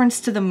little reference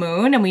to the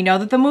moon, and we know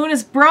that the moon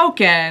is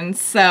broken.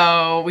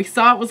 So we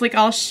saw it was like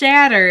all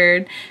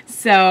shattered.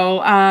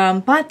 So,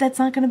 but that's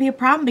not going to be a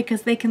problem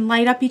because they can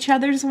light up each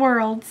other's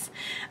worlds.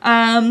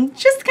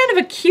 Just kind of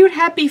a cute,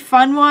 happy,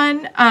 fun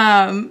one.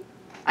 I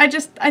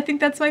think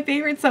that's my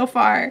favorite so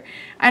far.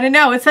 I don't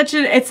know. It's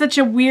such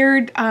a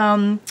weird,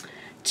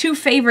 2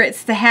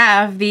 favorites to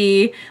have,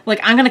 the like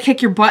I'm gonna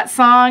kick your butt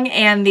song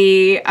and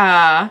the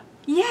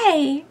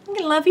yay, I'm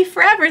gonna love you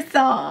forever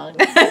song.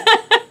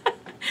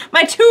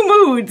 My 2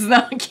 moods.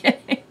 No, I'm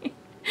kidding.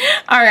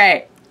 All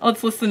right,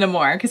 let's listen to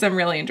more because I'm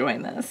really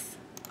enjoying this.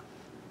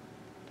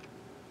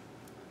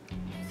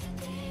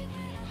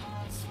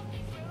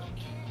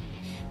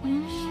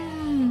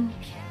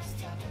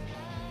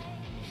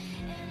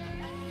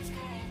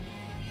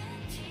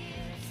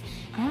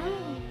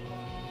 Oh.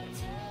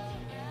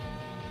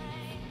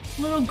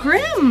 A little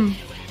grim.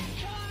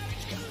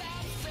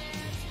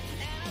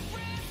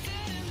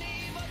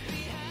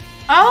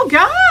 Oh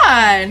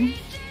God.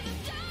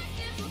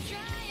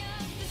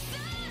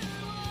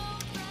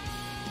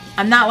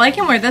 I'm not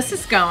liking where this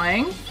is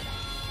going.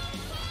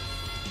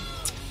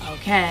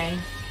 Okay.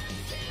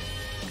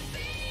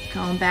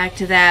 Going back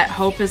to that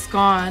hope is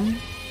gone.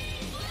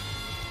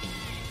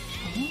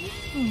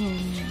 Oh.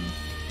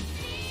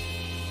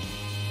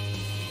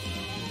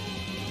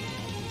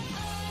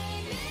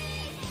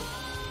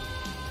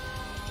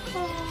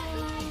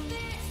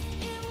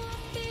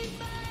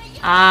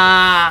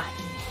 Ah,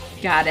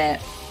 got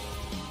it.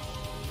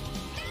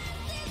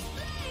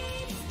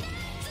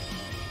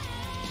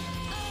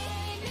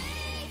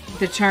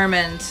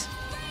 Determined.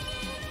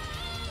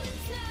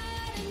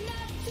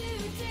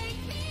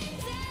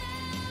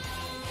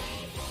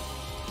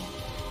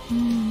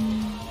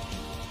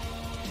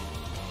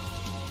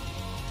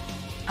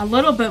 A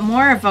little bit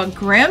more of a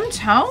grim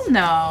tone,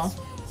 though.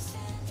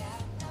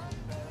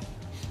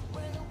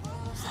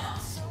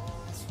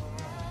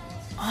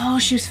 Oh,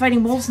 she was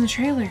fighting wolves in the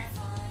trailer.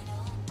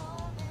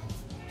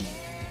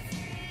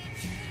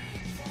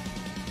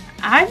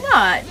 I'm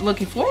not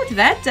looking forward to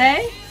that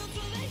day.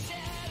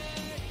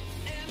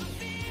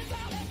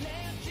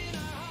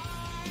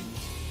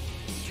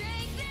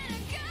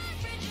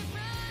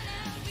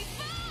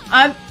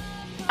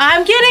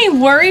 I'm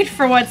getting worried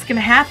for what's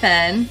gonna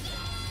happen.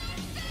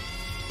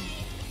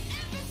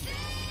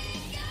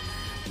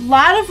 A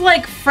lot of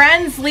like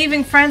friends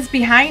leaving friends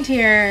behind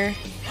here.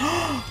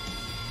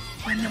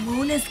 When the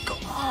moon is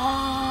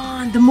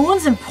gone. The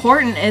moon's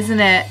important, isn't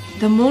it?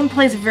 The moon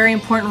plays a very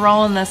important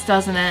role in this,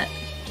 doesn't it?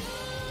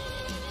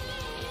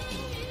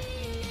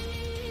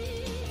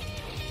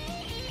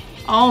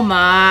 Oh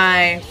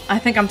my. I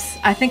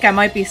think I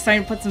might be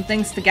starting to put some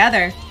things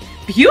together.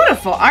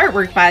 Beautiful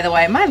artwork, by the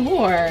way. My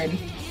lord.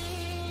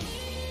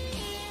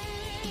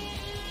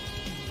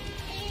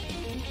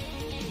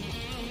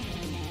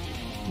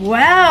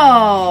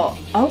 Well,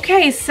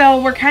 okay, so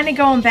we're kind of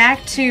going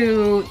back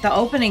to the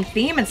opening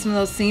theme and some of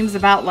those themes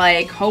about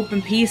like hope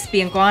and peace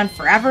being gone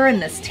forever and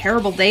this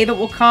terrible day that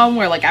will come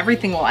where like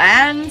everything will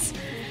end.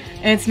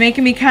 And it's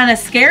making me kind of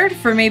scared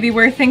for maybe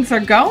where things are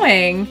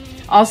going.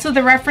 Also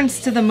the reference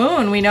to the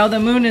moon. We know the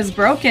moon is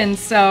broken,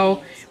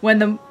 so when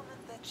the...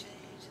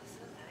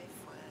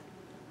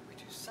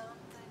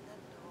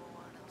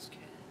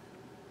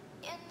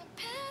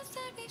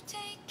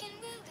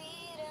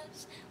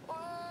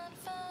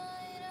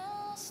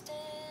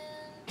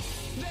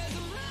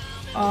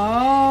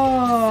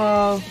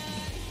 Oh.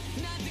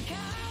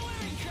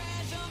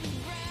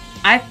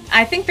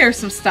 I think there's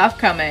some stuff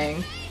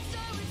coming.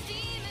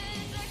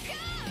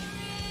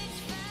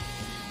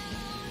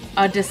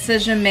 A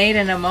decision made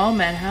in a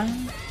moment, huh?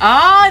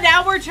 Oh,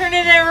 now we're turning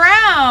it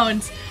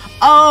around.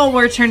 Oh,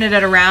 we're turning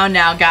it around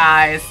now,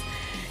 guys.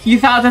 You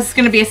thought this was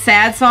going to be a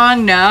sad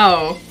song?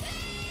 No.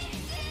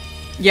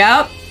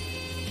 Yep.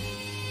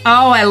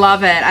 Oh, I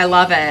love it. I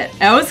love it.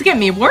 It was getting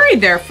me worried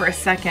there for a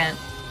second.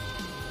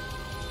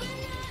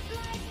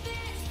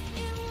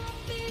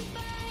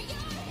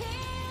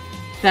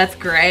 That's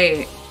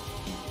great.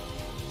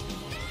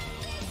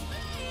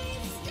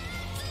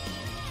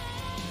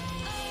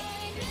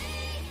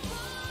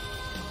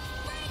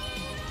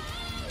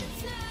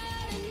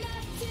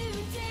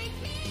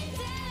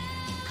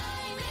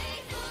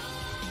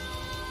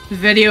 The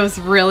video is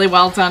really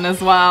well done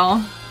as well.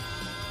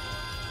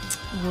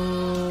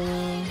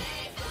 Ooh.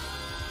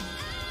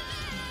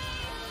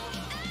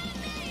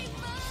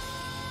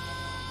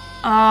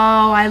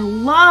 Oh, I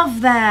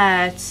love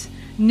that.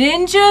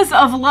 Ninjas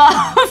of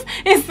Love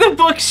is the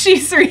book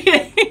she's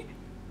reading.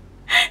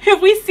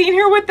 Have we seen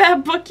her with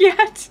that book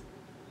yet?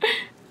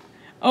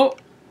 Oh,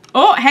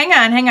 hang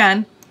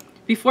on.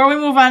 Before we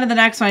move on to the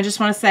next one, I just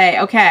want to say,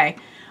 okay,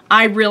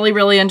 I really,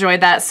 really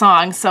enjoyed that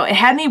song. So it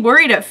had me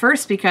worried at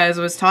first because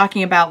it was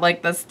talking about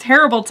like this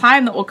terrible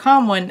time that will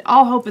come when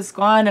all hope is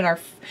gone and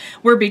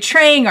we're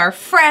betraying our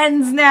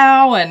friends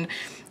now and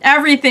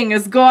everything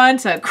is gone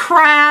to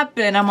crap.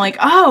 And I'm like,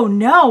 oh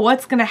no,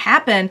 what's going to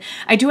happen?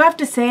 I do have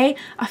to say,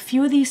 a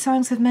few of these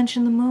songs have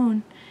mentioned the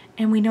moon.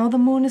 And we know the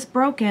moon is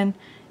broken.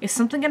 Is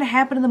something going to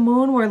happen to the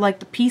moon where like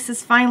the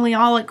pieces finally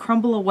all like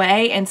crumble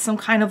away and some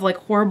kind of like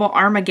horrible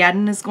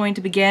Armageddon is going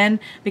to begin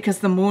because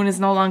the moon is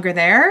no longer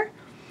there?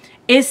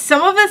 Is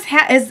some of us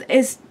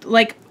is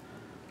like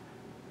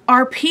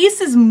our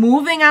pieces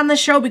moving on the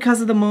show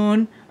because of the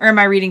moon, or am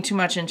I reading too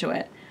much into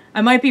it?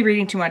 I might be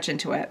reading too much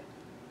into it,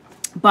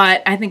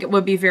 but I think it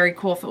would be very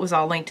cool if it was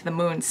all linked to the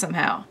moon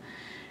somehow.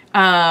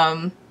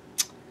 But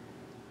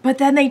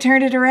then they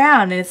turned it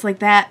around, and it's like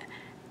that.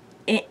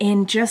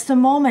 In just a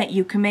moment,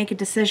 you can make a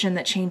decision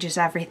that changes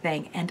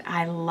everything, and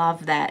I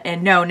love that.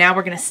 And no, now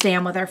we're gonna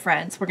stand with our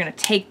friends. We're gonna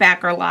take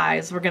back our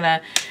lives. We're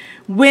gonna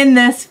win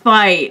this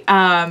fight.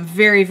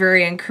 Very,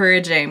 very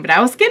encouraging. But I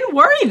was getting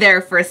worried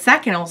there for a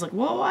second. I was like,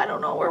 whoa, I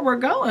don't know where we're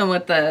going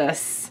with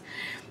this.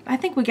 I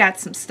think we got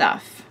some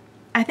stuff.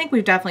 I think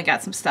we've definitely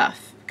got some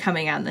stuff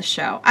coming on this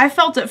show. I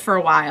felt it for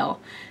a while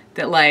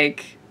that,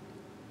 like,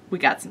 we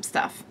got some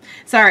stuff.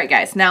 So, all right,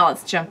 guys, now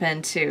let's jump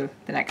into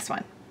the next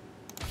one.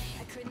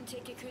 I couldn't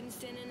take it, couldn't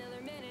stand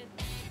another minute.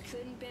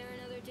 Couldn't bear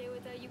another day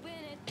without you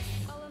in it.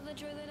 All of the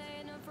joy that I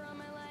had known for all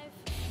my life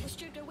was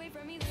stripped away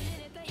from me the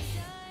minute that you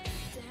died.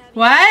 To have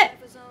What?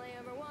 you was all I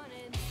ever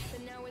wanted.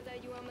 But now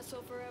without you, I'm a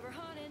soul forever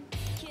haunted.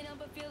 Can't help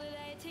but feel that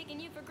I had taken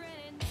you for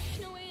granted.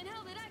 There's no way in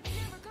hell that I could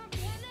never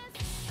comprehend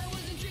this. I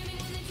wasn't dreaming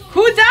when they told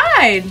Who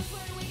died? me.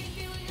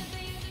 Feeling that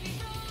they had to be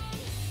wrong.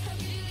 How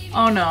could you leave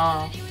Oh,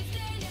 no. you would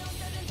stay? Now I'm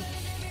stuck inside a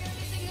nightmare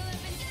every single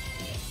effing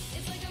day.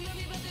 It's like a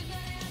movie, but there's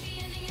not a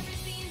happy ending. Every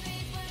scene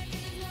fades black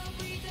and there's no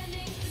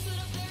pretending. This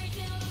little fairy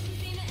tale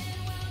doesn't seem to end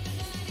well.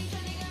 There's a nothing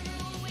turning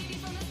everyone away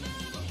from the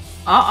spell.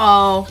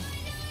 Uh-oh.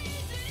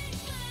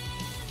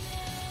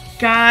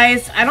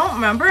 Guys, I don't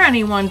remember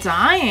anyone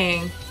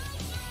dying.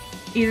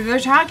 Either they're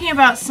talking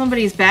about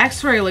somebody's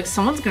backstory, like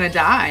someone's gonna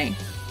die.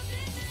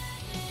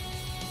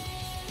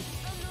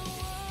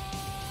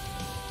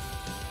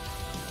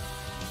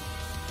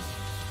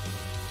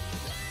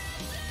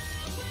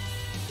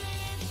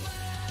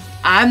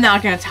 I'm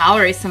not gonna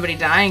tolerate somebody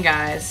dying,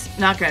 guys.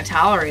 Not gonna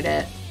tolerate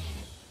it.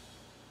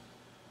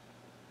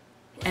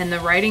 And the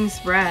writing's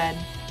red.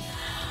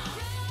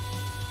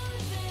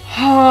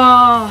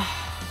 Oh.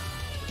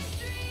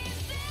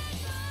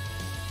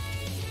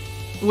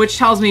 Which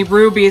tells me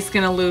RWBY is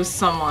gonna lose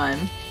someone.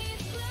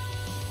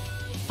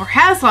 Or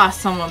has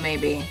lost someone,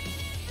 maybe.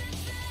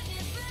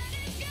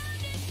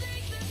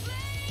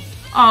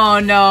 Oh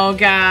no,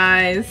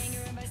 guys.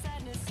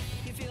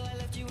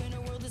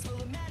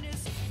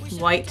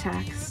 White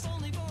text.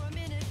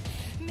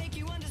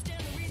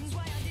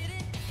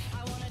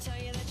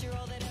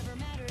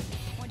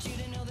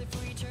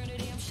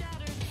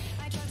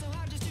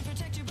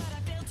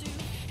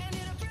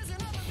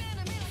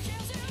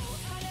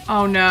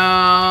 Oh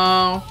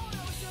no.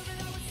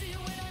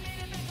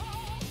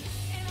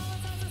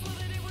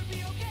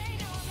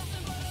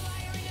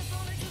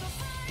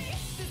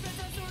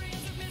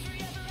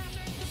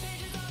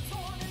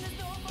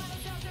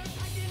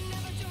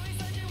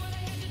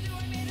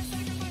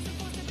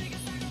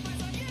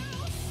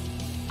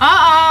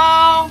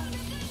 Uh-oh!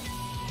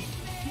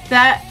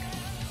 That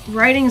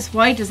writing's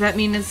white. Does that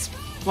mean it's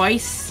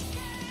twice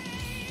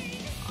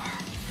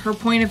her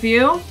point of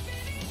view?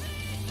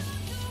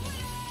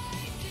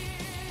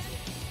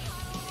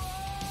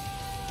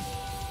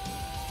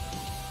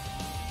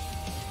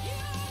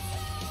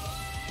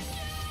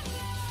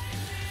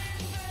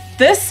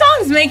 This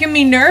song's making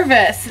me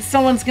nervous that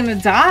someone's gonna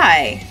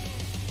die.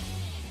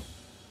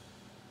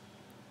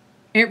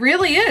 It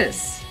really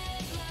is.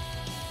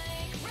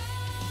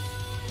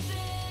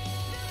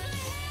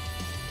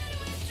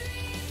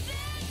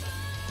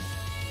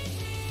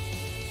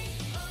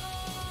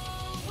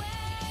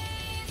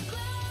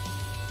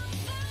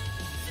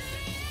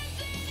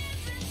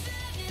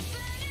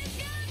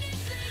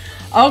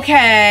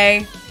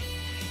 Okay.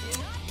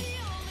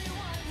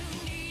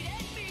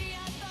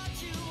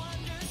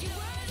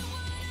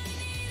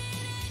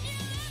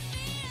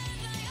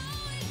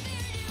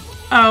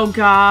 Oh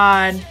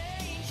God.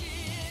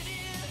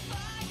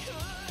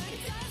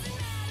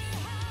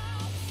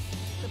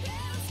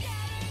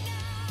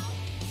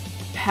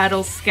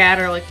 Petals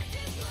scatter like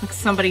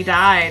somebody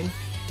died.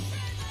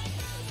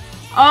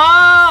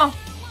 Oh!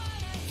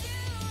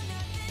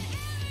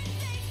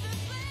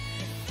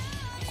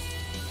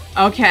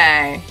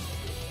 Okay.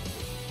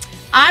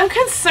 I'm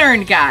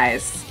concerned,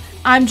 guys.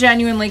 I'm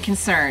genuinely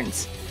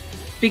concerned.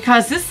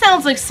 Because this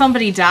sounds like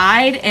somebody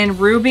died and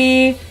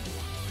RWBY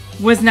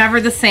was never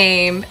the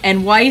same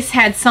and Weiss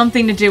had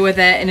something to do with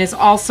it and is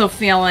also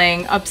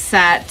feeling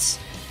upset.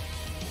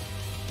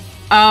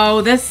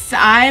 Oh, this,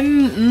 I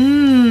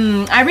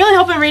really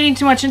hope I'm reading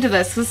too much into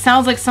this. This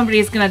sounds like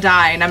somebody's gonna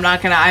die and I'm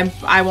not gonna,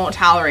 I won't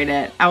tolerate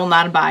it. I will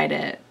not abide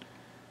it.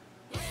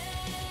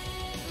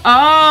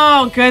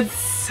 Oh, good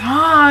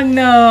song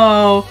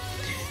though.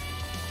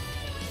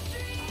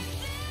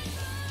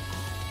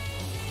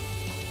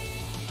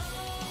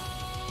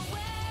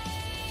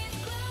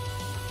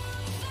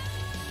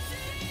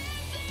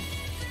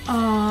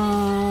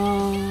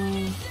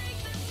 Oh.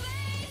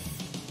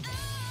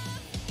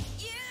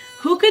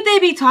 Who could they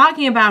be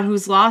talking about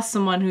who's lost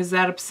someone who's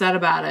that upset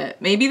about it?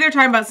 Maybe they're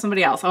talking about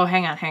somebody else. Oh,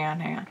 hang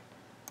on.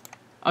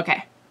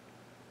 Okay.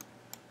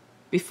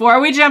 Before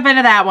we jump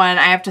into that one,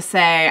 I have to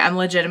say I'm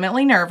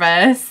legitimately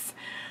nervous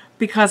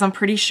because I'm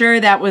pretty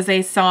sure that was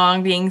a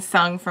song being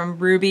sung from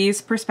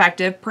RWBY's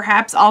perspective,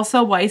 perhaps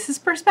also Weiss's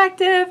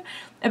perspective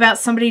about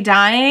somebody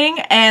dying.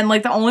 And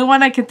like the only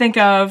one I could think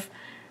of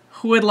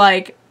who would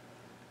like,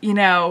 you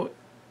know,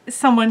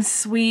 someone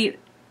sweet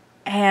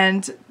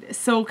and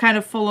so kind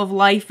of full of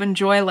life and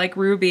joy like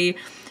RWBY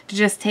to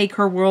just take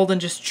her world and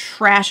just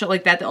trash it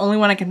like that. The only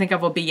one I can think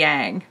of would be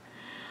Yang.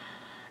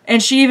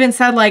 And she even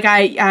said like,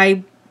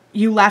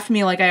 you left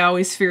me like I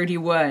always feared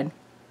you would.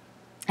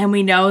 And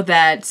we know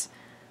that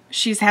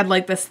she's had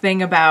like this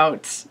thing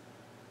about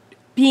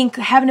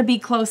having to be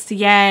close to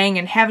Yang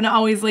and having to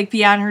always like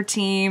be on her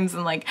teams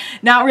and like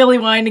not really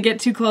wanting to get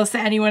too close to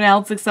anyone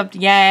else except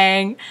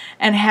Yang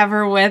and have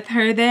her with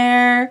her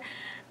there.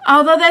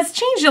 Although that's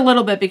changed a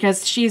little bit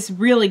because she's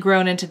really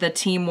grown into the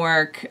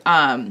teamwork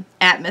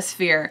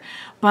atmosphere.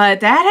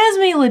 But that has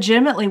me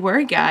legitimately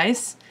worried,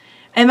 guys.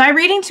 Am I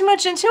reading too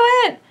much into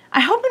it? I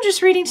hope I'm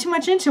just reading too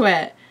much into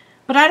it.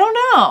 But I don't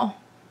know.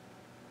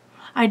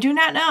 I do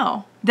not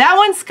know. That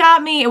one's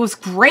got me. It was a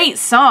great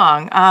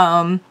song.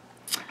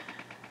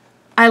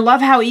 I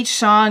love how each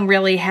song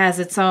really has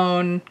its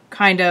own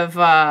kind of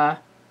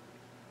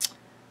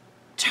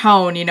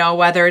tone, you know,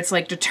 whether it's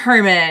like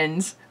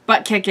determined,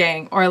 butt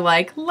kicking, or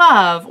like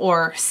love,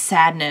 or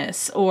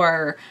sadness,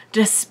 or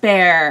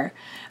despair.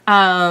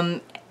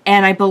 And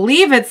I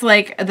believe it's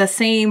like the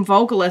same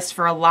vocalist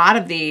for a lot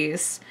of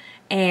these.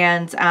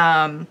 And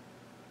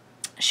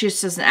she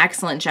just does an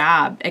excellent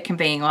job at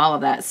conveying all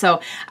of that.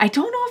 So I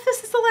don't know if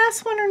this is the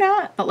last one or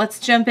not, but let's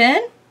jump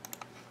in.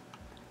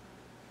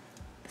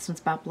 This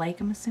one's about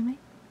Blake, I'm assuming.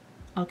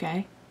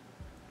 Okay.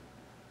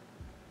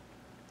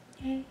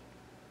 Yay.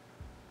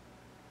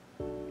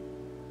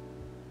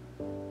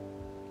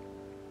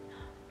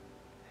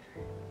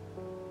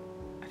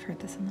 I've heard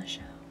this on the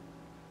show.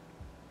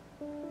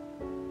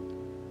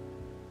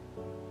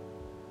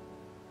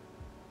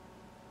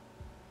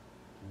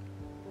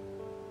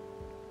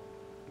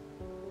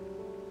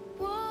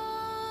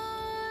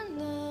 One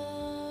life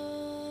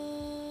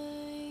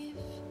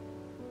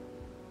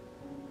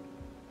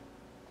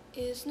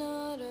is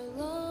not a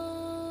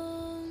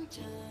long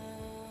time.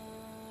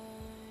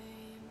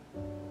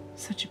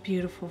 Such a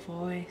beautiful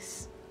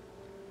voice.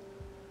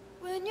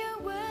 When you're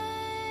waiting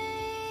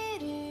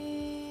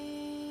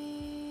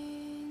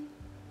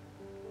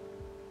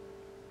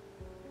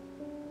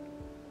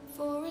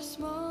for a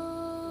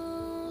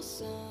small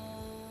sign.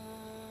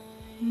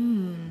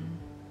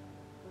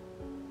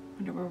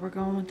 Wonder where we're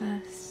going with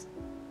this.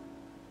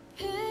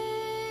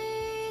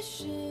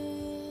 Patience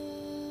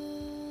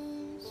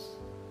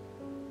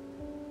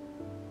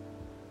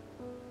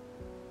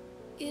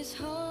is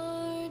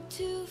hard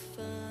to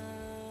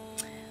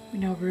find. We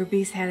know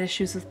Ruby's had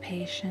issues with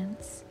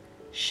patience.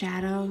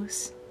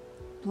 Shadows.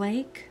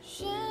 Blake?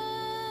 Shadows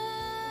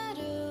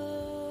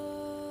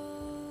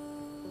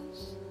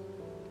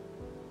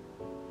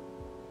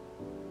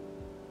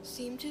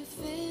seem to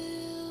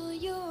fill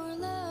your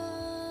life.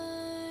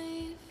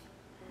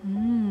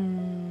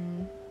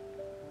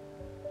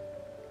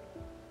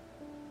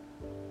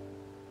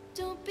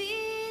 Don't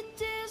be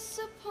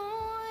disappointed.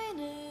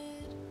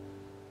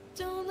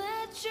 Don't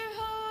let your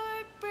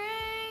heart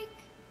break.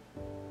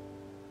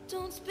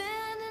 Don't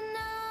spend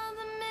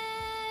another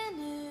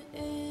minute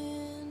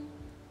in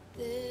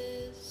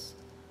this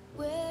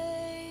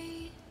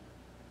way.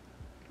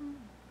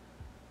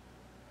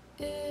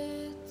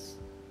 It's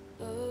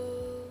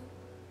okay.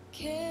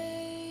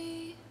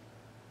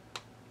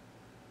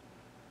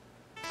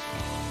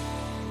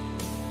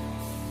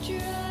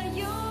 Dry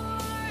your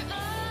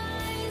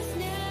eyes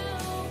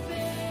now,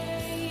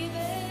 baby.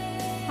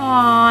 Oh,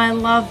 I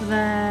love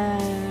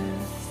this.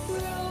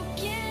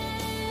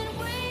 Broken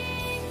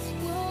wings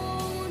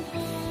won't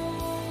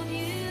hold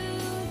you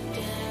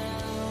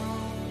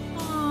down.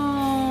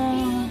 Oh,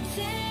 You'll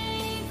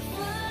take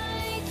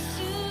flight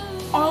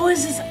soon. oh,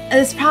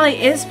 this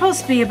probably is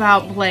supposed to be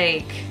about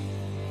Blake.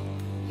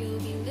 You'll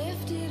be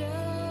lifted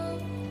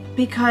up.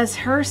 Because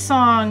her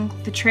song,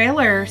 the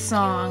trailer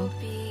song,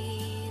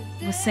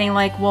 Be was saying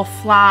like, we'll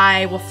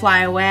fly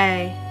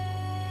away.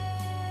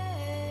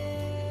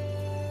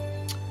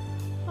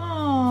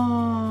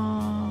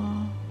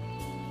 Oh.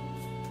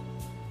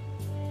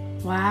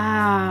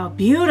 Wow,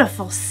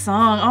 beautiful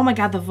song. Oh my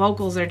God, the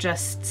vocals are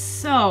just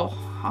so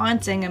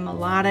haunting and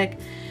melodic.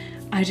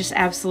 I just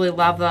absolutely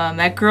love them.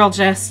 That girl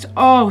just,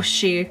 oh,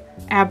 she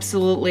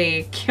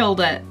absolutely killed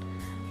it.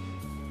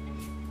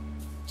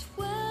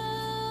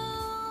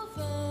 12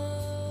 hours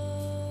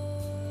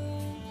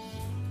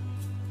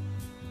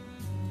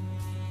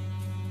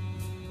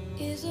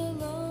is a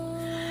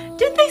long.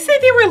 Didn't they say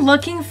they were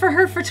looking for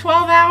her for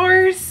 12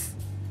 hours?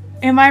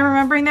 Am I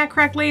remembering that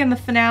correctly in the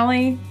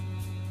finale?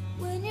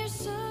 When you're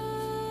searching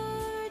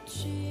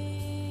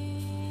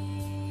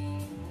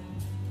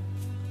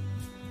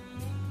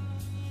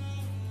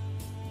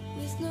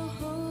with no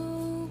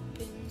hope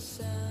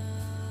inside.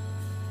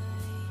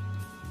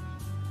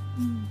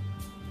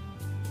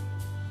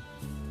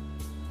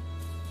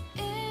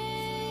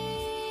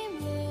 Aimless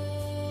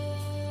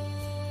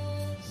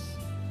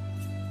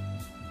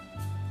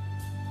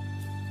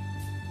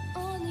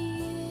on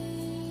the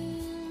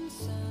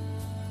inside.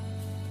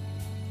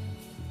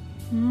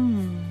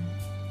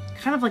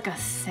 Kind of like a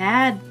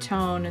sad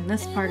tone in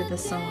this part of the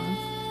song.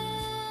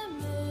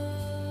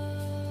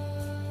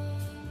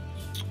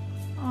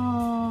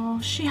 Oh,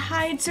 she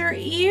hides her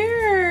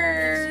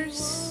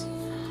ears.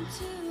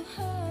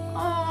 Oh.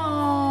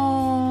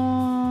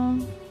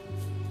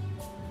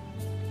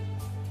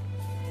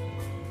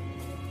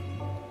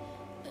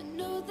 I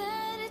know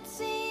that it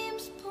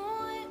seems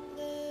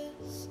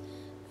pointless.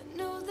 I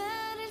know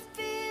that it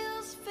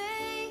feels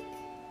fake.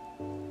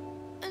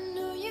 I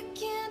know you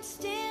can't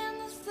stand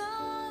the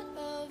thought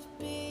of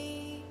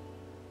being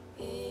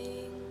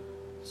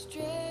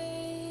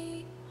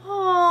straight.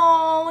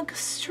 Oh, like a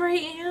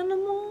stray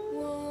animal.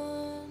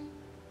 One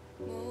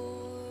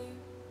more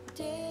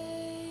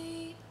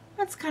day.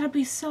 That's gotta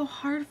be so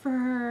hard for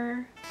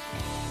her.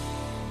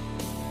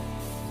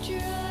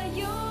 Dry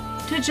your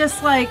To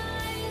just like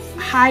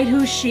hide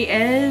who she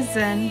is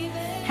and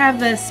have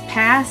this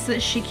past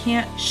that she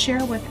can't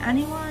share with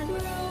anyone.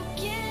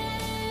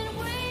 broken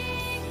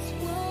wings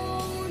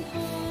won't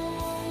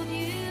hold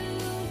you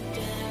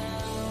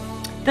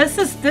down.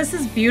 This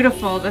is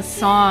beautiful, this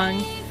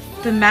song.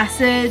 The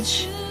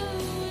message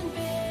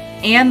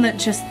and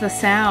just the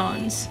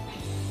sounds.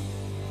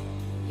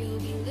 You'll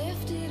be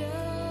lifted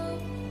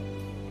up,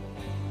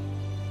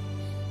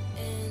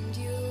 and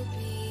you'll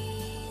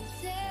be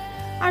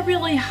there. I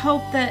really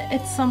hope that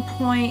at some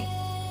point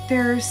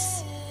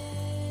there's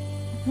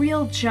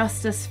real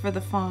justice for the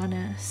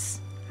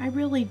faunus. I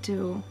really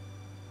do.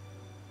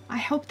 I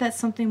hope that's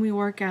something we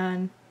work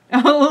on.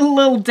 A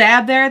little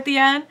dab there at the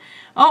end.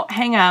 Oh,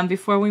 hang on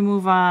before we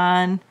move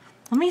on.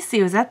 Let me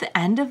see, was that the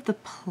end of the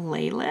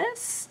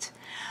playlist?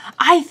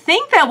 I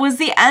think that was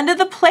the end of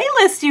the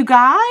playlist, you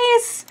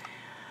guys.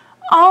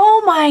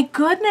 Oh my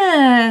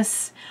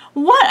goodness.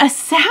 What a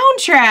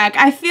soundtrack.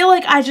 I feel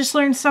like I just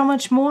learned so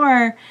much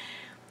more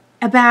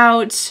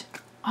about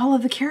all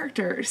of the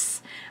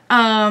characters.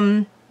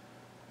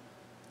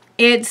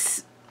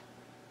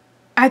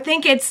 I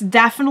think it's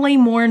definitely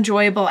more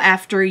enjoyable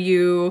after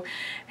you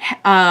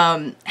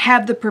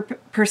have the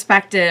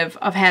perspective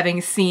of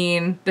having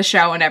seen the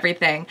show and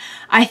everything.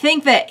 I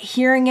think that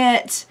hearing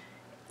it,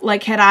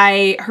 like had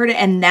I heard it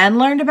and then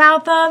learned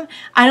about them,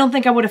 I don't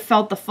think I would have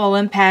felt the full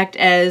impact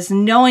as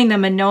knowing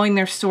them and knowing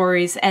their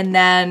stories and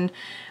then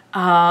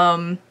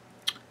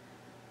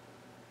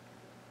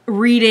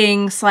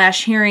reading /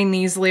 hearing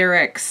these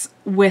lyrics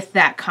with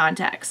that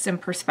context and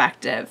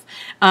perspective,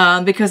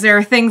 because there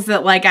are things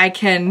that like I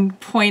can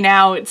point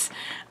out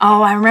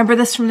oh, I remember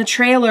this from the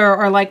trailer,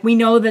 or like we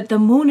know that the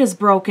moon is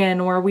broken,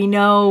 or we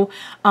know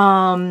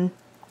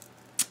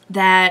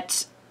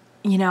that,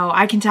 you know,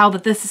 I can tell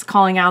that this is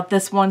calling out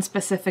this one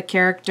specific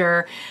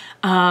character,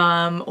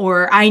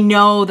 or I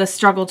know the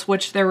struggle to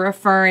which they're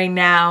referring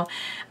now,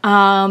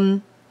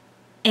 and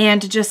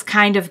to just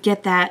kind of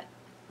get that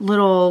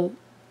little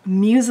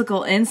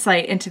musical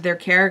insight into their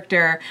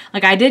character.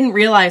 Like, I didn't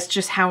realize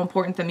just how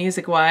important the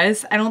music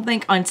was, I don't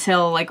think,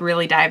 until like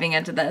really diving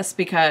into this,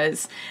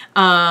 because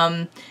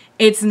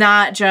it's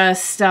not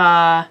just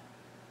we're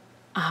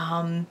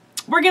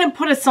gonna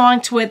put a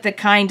song to it that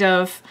kind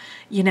of,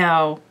 you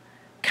know,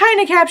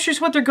 kind of captures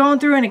what they're going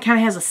through and it kind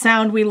of has a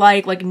sound we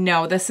like. Like,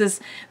 no, this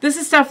is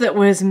stuff that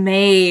was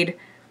made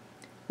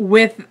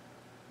with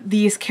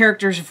these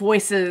characters'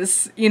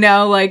 voices, you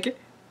know, like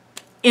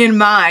in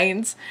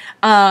mind,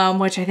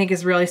 which I think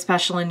is really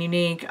special and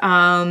unique.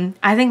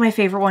 I think my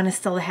favorite one is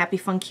still the Happy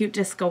Fun Cute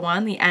Disco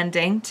one, the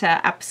ending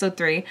to episode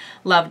 3.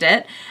 Loved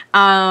it.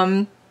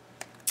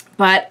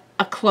 But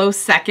a close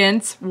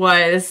second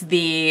was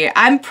the,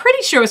 I'm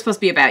pretty sure it was supposed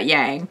to be about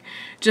Yang,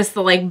 just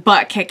the like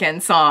butt kicking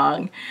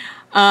song.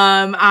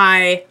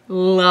 I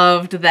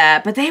loved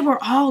that, but they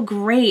were all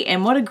great,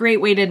 and what a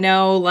great way to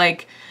know,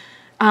 like,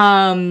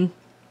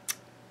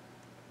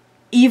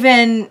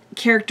 even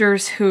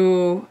characters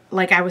who,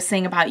 like I was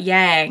saying about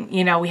Yang,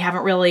 you know,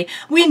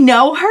 we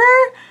know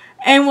her,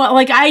 and what,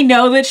 like, I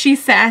know that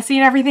she's sassy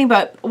and everything,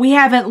 but we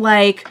haven't,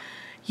 like,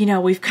 you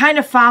know, we've kind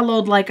of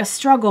followed like a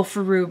struggle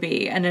for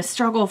RWBY and a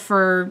struggle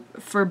for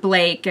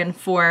Blake and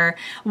for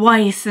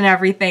Weiss and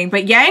everything.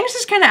 But Yang's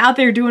just kind of out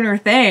there doing her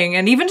thing.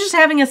 And even just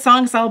having a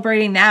song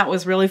celebrating that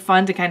was really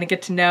fun to kind of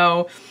get to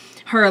know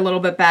her a little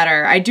bit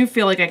better. I do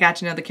feel like I got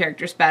to know the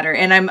characters better.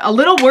 And I'm a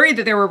little worried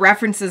that there were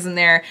references in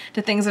there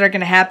to things that are going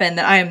to happen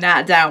that I am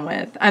not down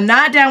with. I'm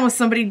not down with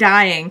somebody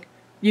dying,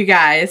 you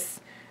guys.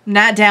 I'm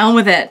not down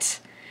with it.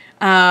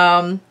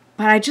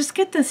 But I just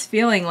get this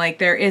feeling like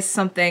there is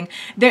something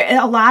there.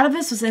 A lot of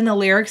this was in the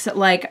lyrics that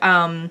like,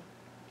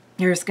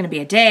 there's going to be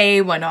a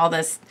day when all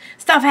this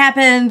stuff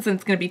happens and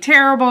it's going to be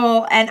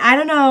terrible. And I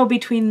don't know,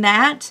 between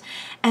that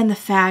and the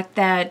fact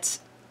that,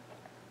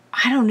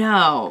 I don't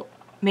know,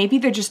 maybe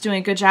they're just doing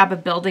a good job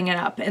of building it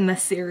up in the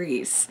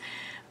series.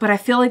 But I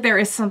feel like there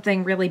is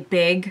something really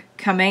big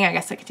coming. I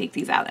guess I could take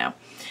these out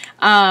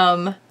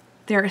now.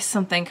 There is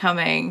something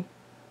coming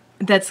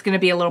that's going to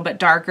be a little bit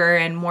darker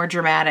and more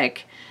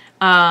dramatic.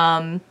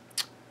 But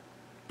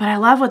I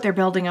love what they're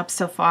building up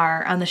so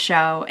far on the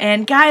show.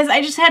 And guys,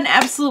 I just had an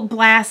absolute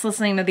blast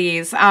listening to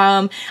these.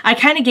 I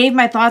kind of gave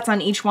my thoughts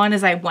on each one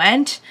as I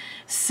went.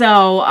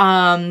 So,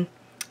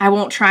 I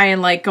won't try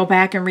and like go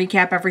back and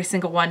recap every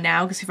single one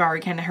now because you've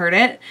already kind of heard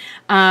it.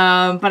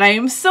 But I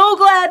am so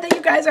glad that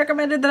you guys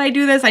recommended that I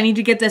do this. I need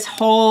to get this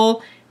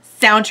whole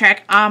soundtrack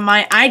on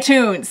my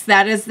iTunes.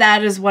 That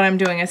is what I'm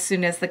doing as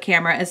soon as the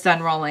camera is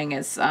done rolling,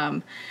 is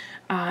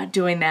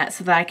doing that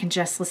so that I can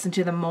just listen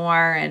to them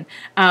more. And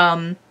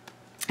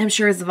I'm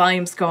sure as the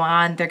volumes go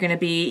on, they're going to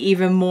be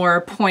even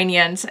more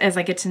poignant as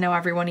I get to know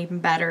everyone even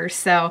better.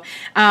 So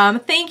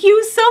thank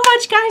you so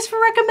much, guys, for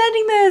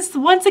recommending this.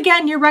 Once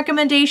again, your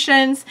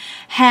recommendations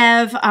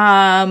have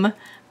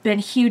been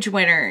huge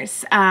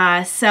winners.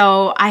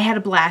 So I had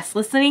a blast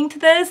listening to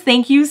this.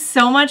 Thank you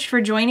so much for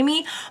joining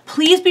me.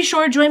 Please be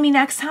sure to join me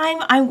next time.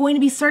 I'm going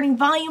to be starting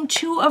volume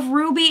 2 of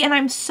RWBY, and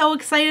I'm so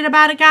excited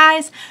about it,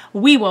 guys.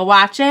 We will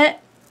watch it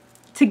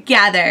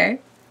together.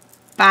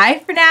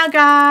 Bye for now,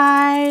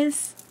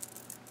 guys.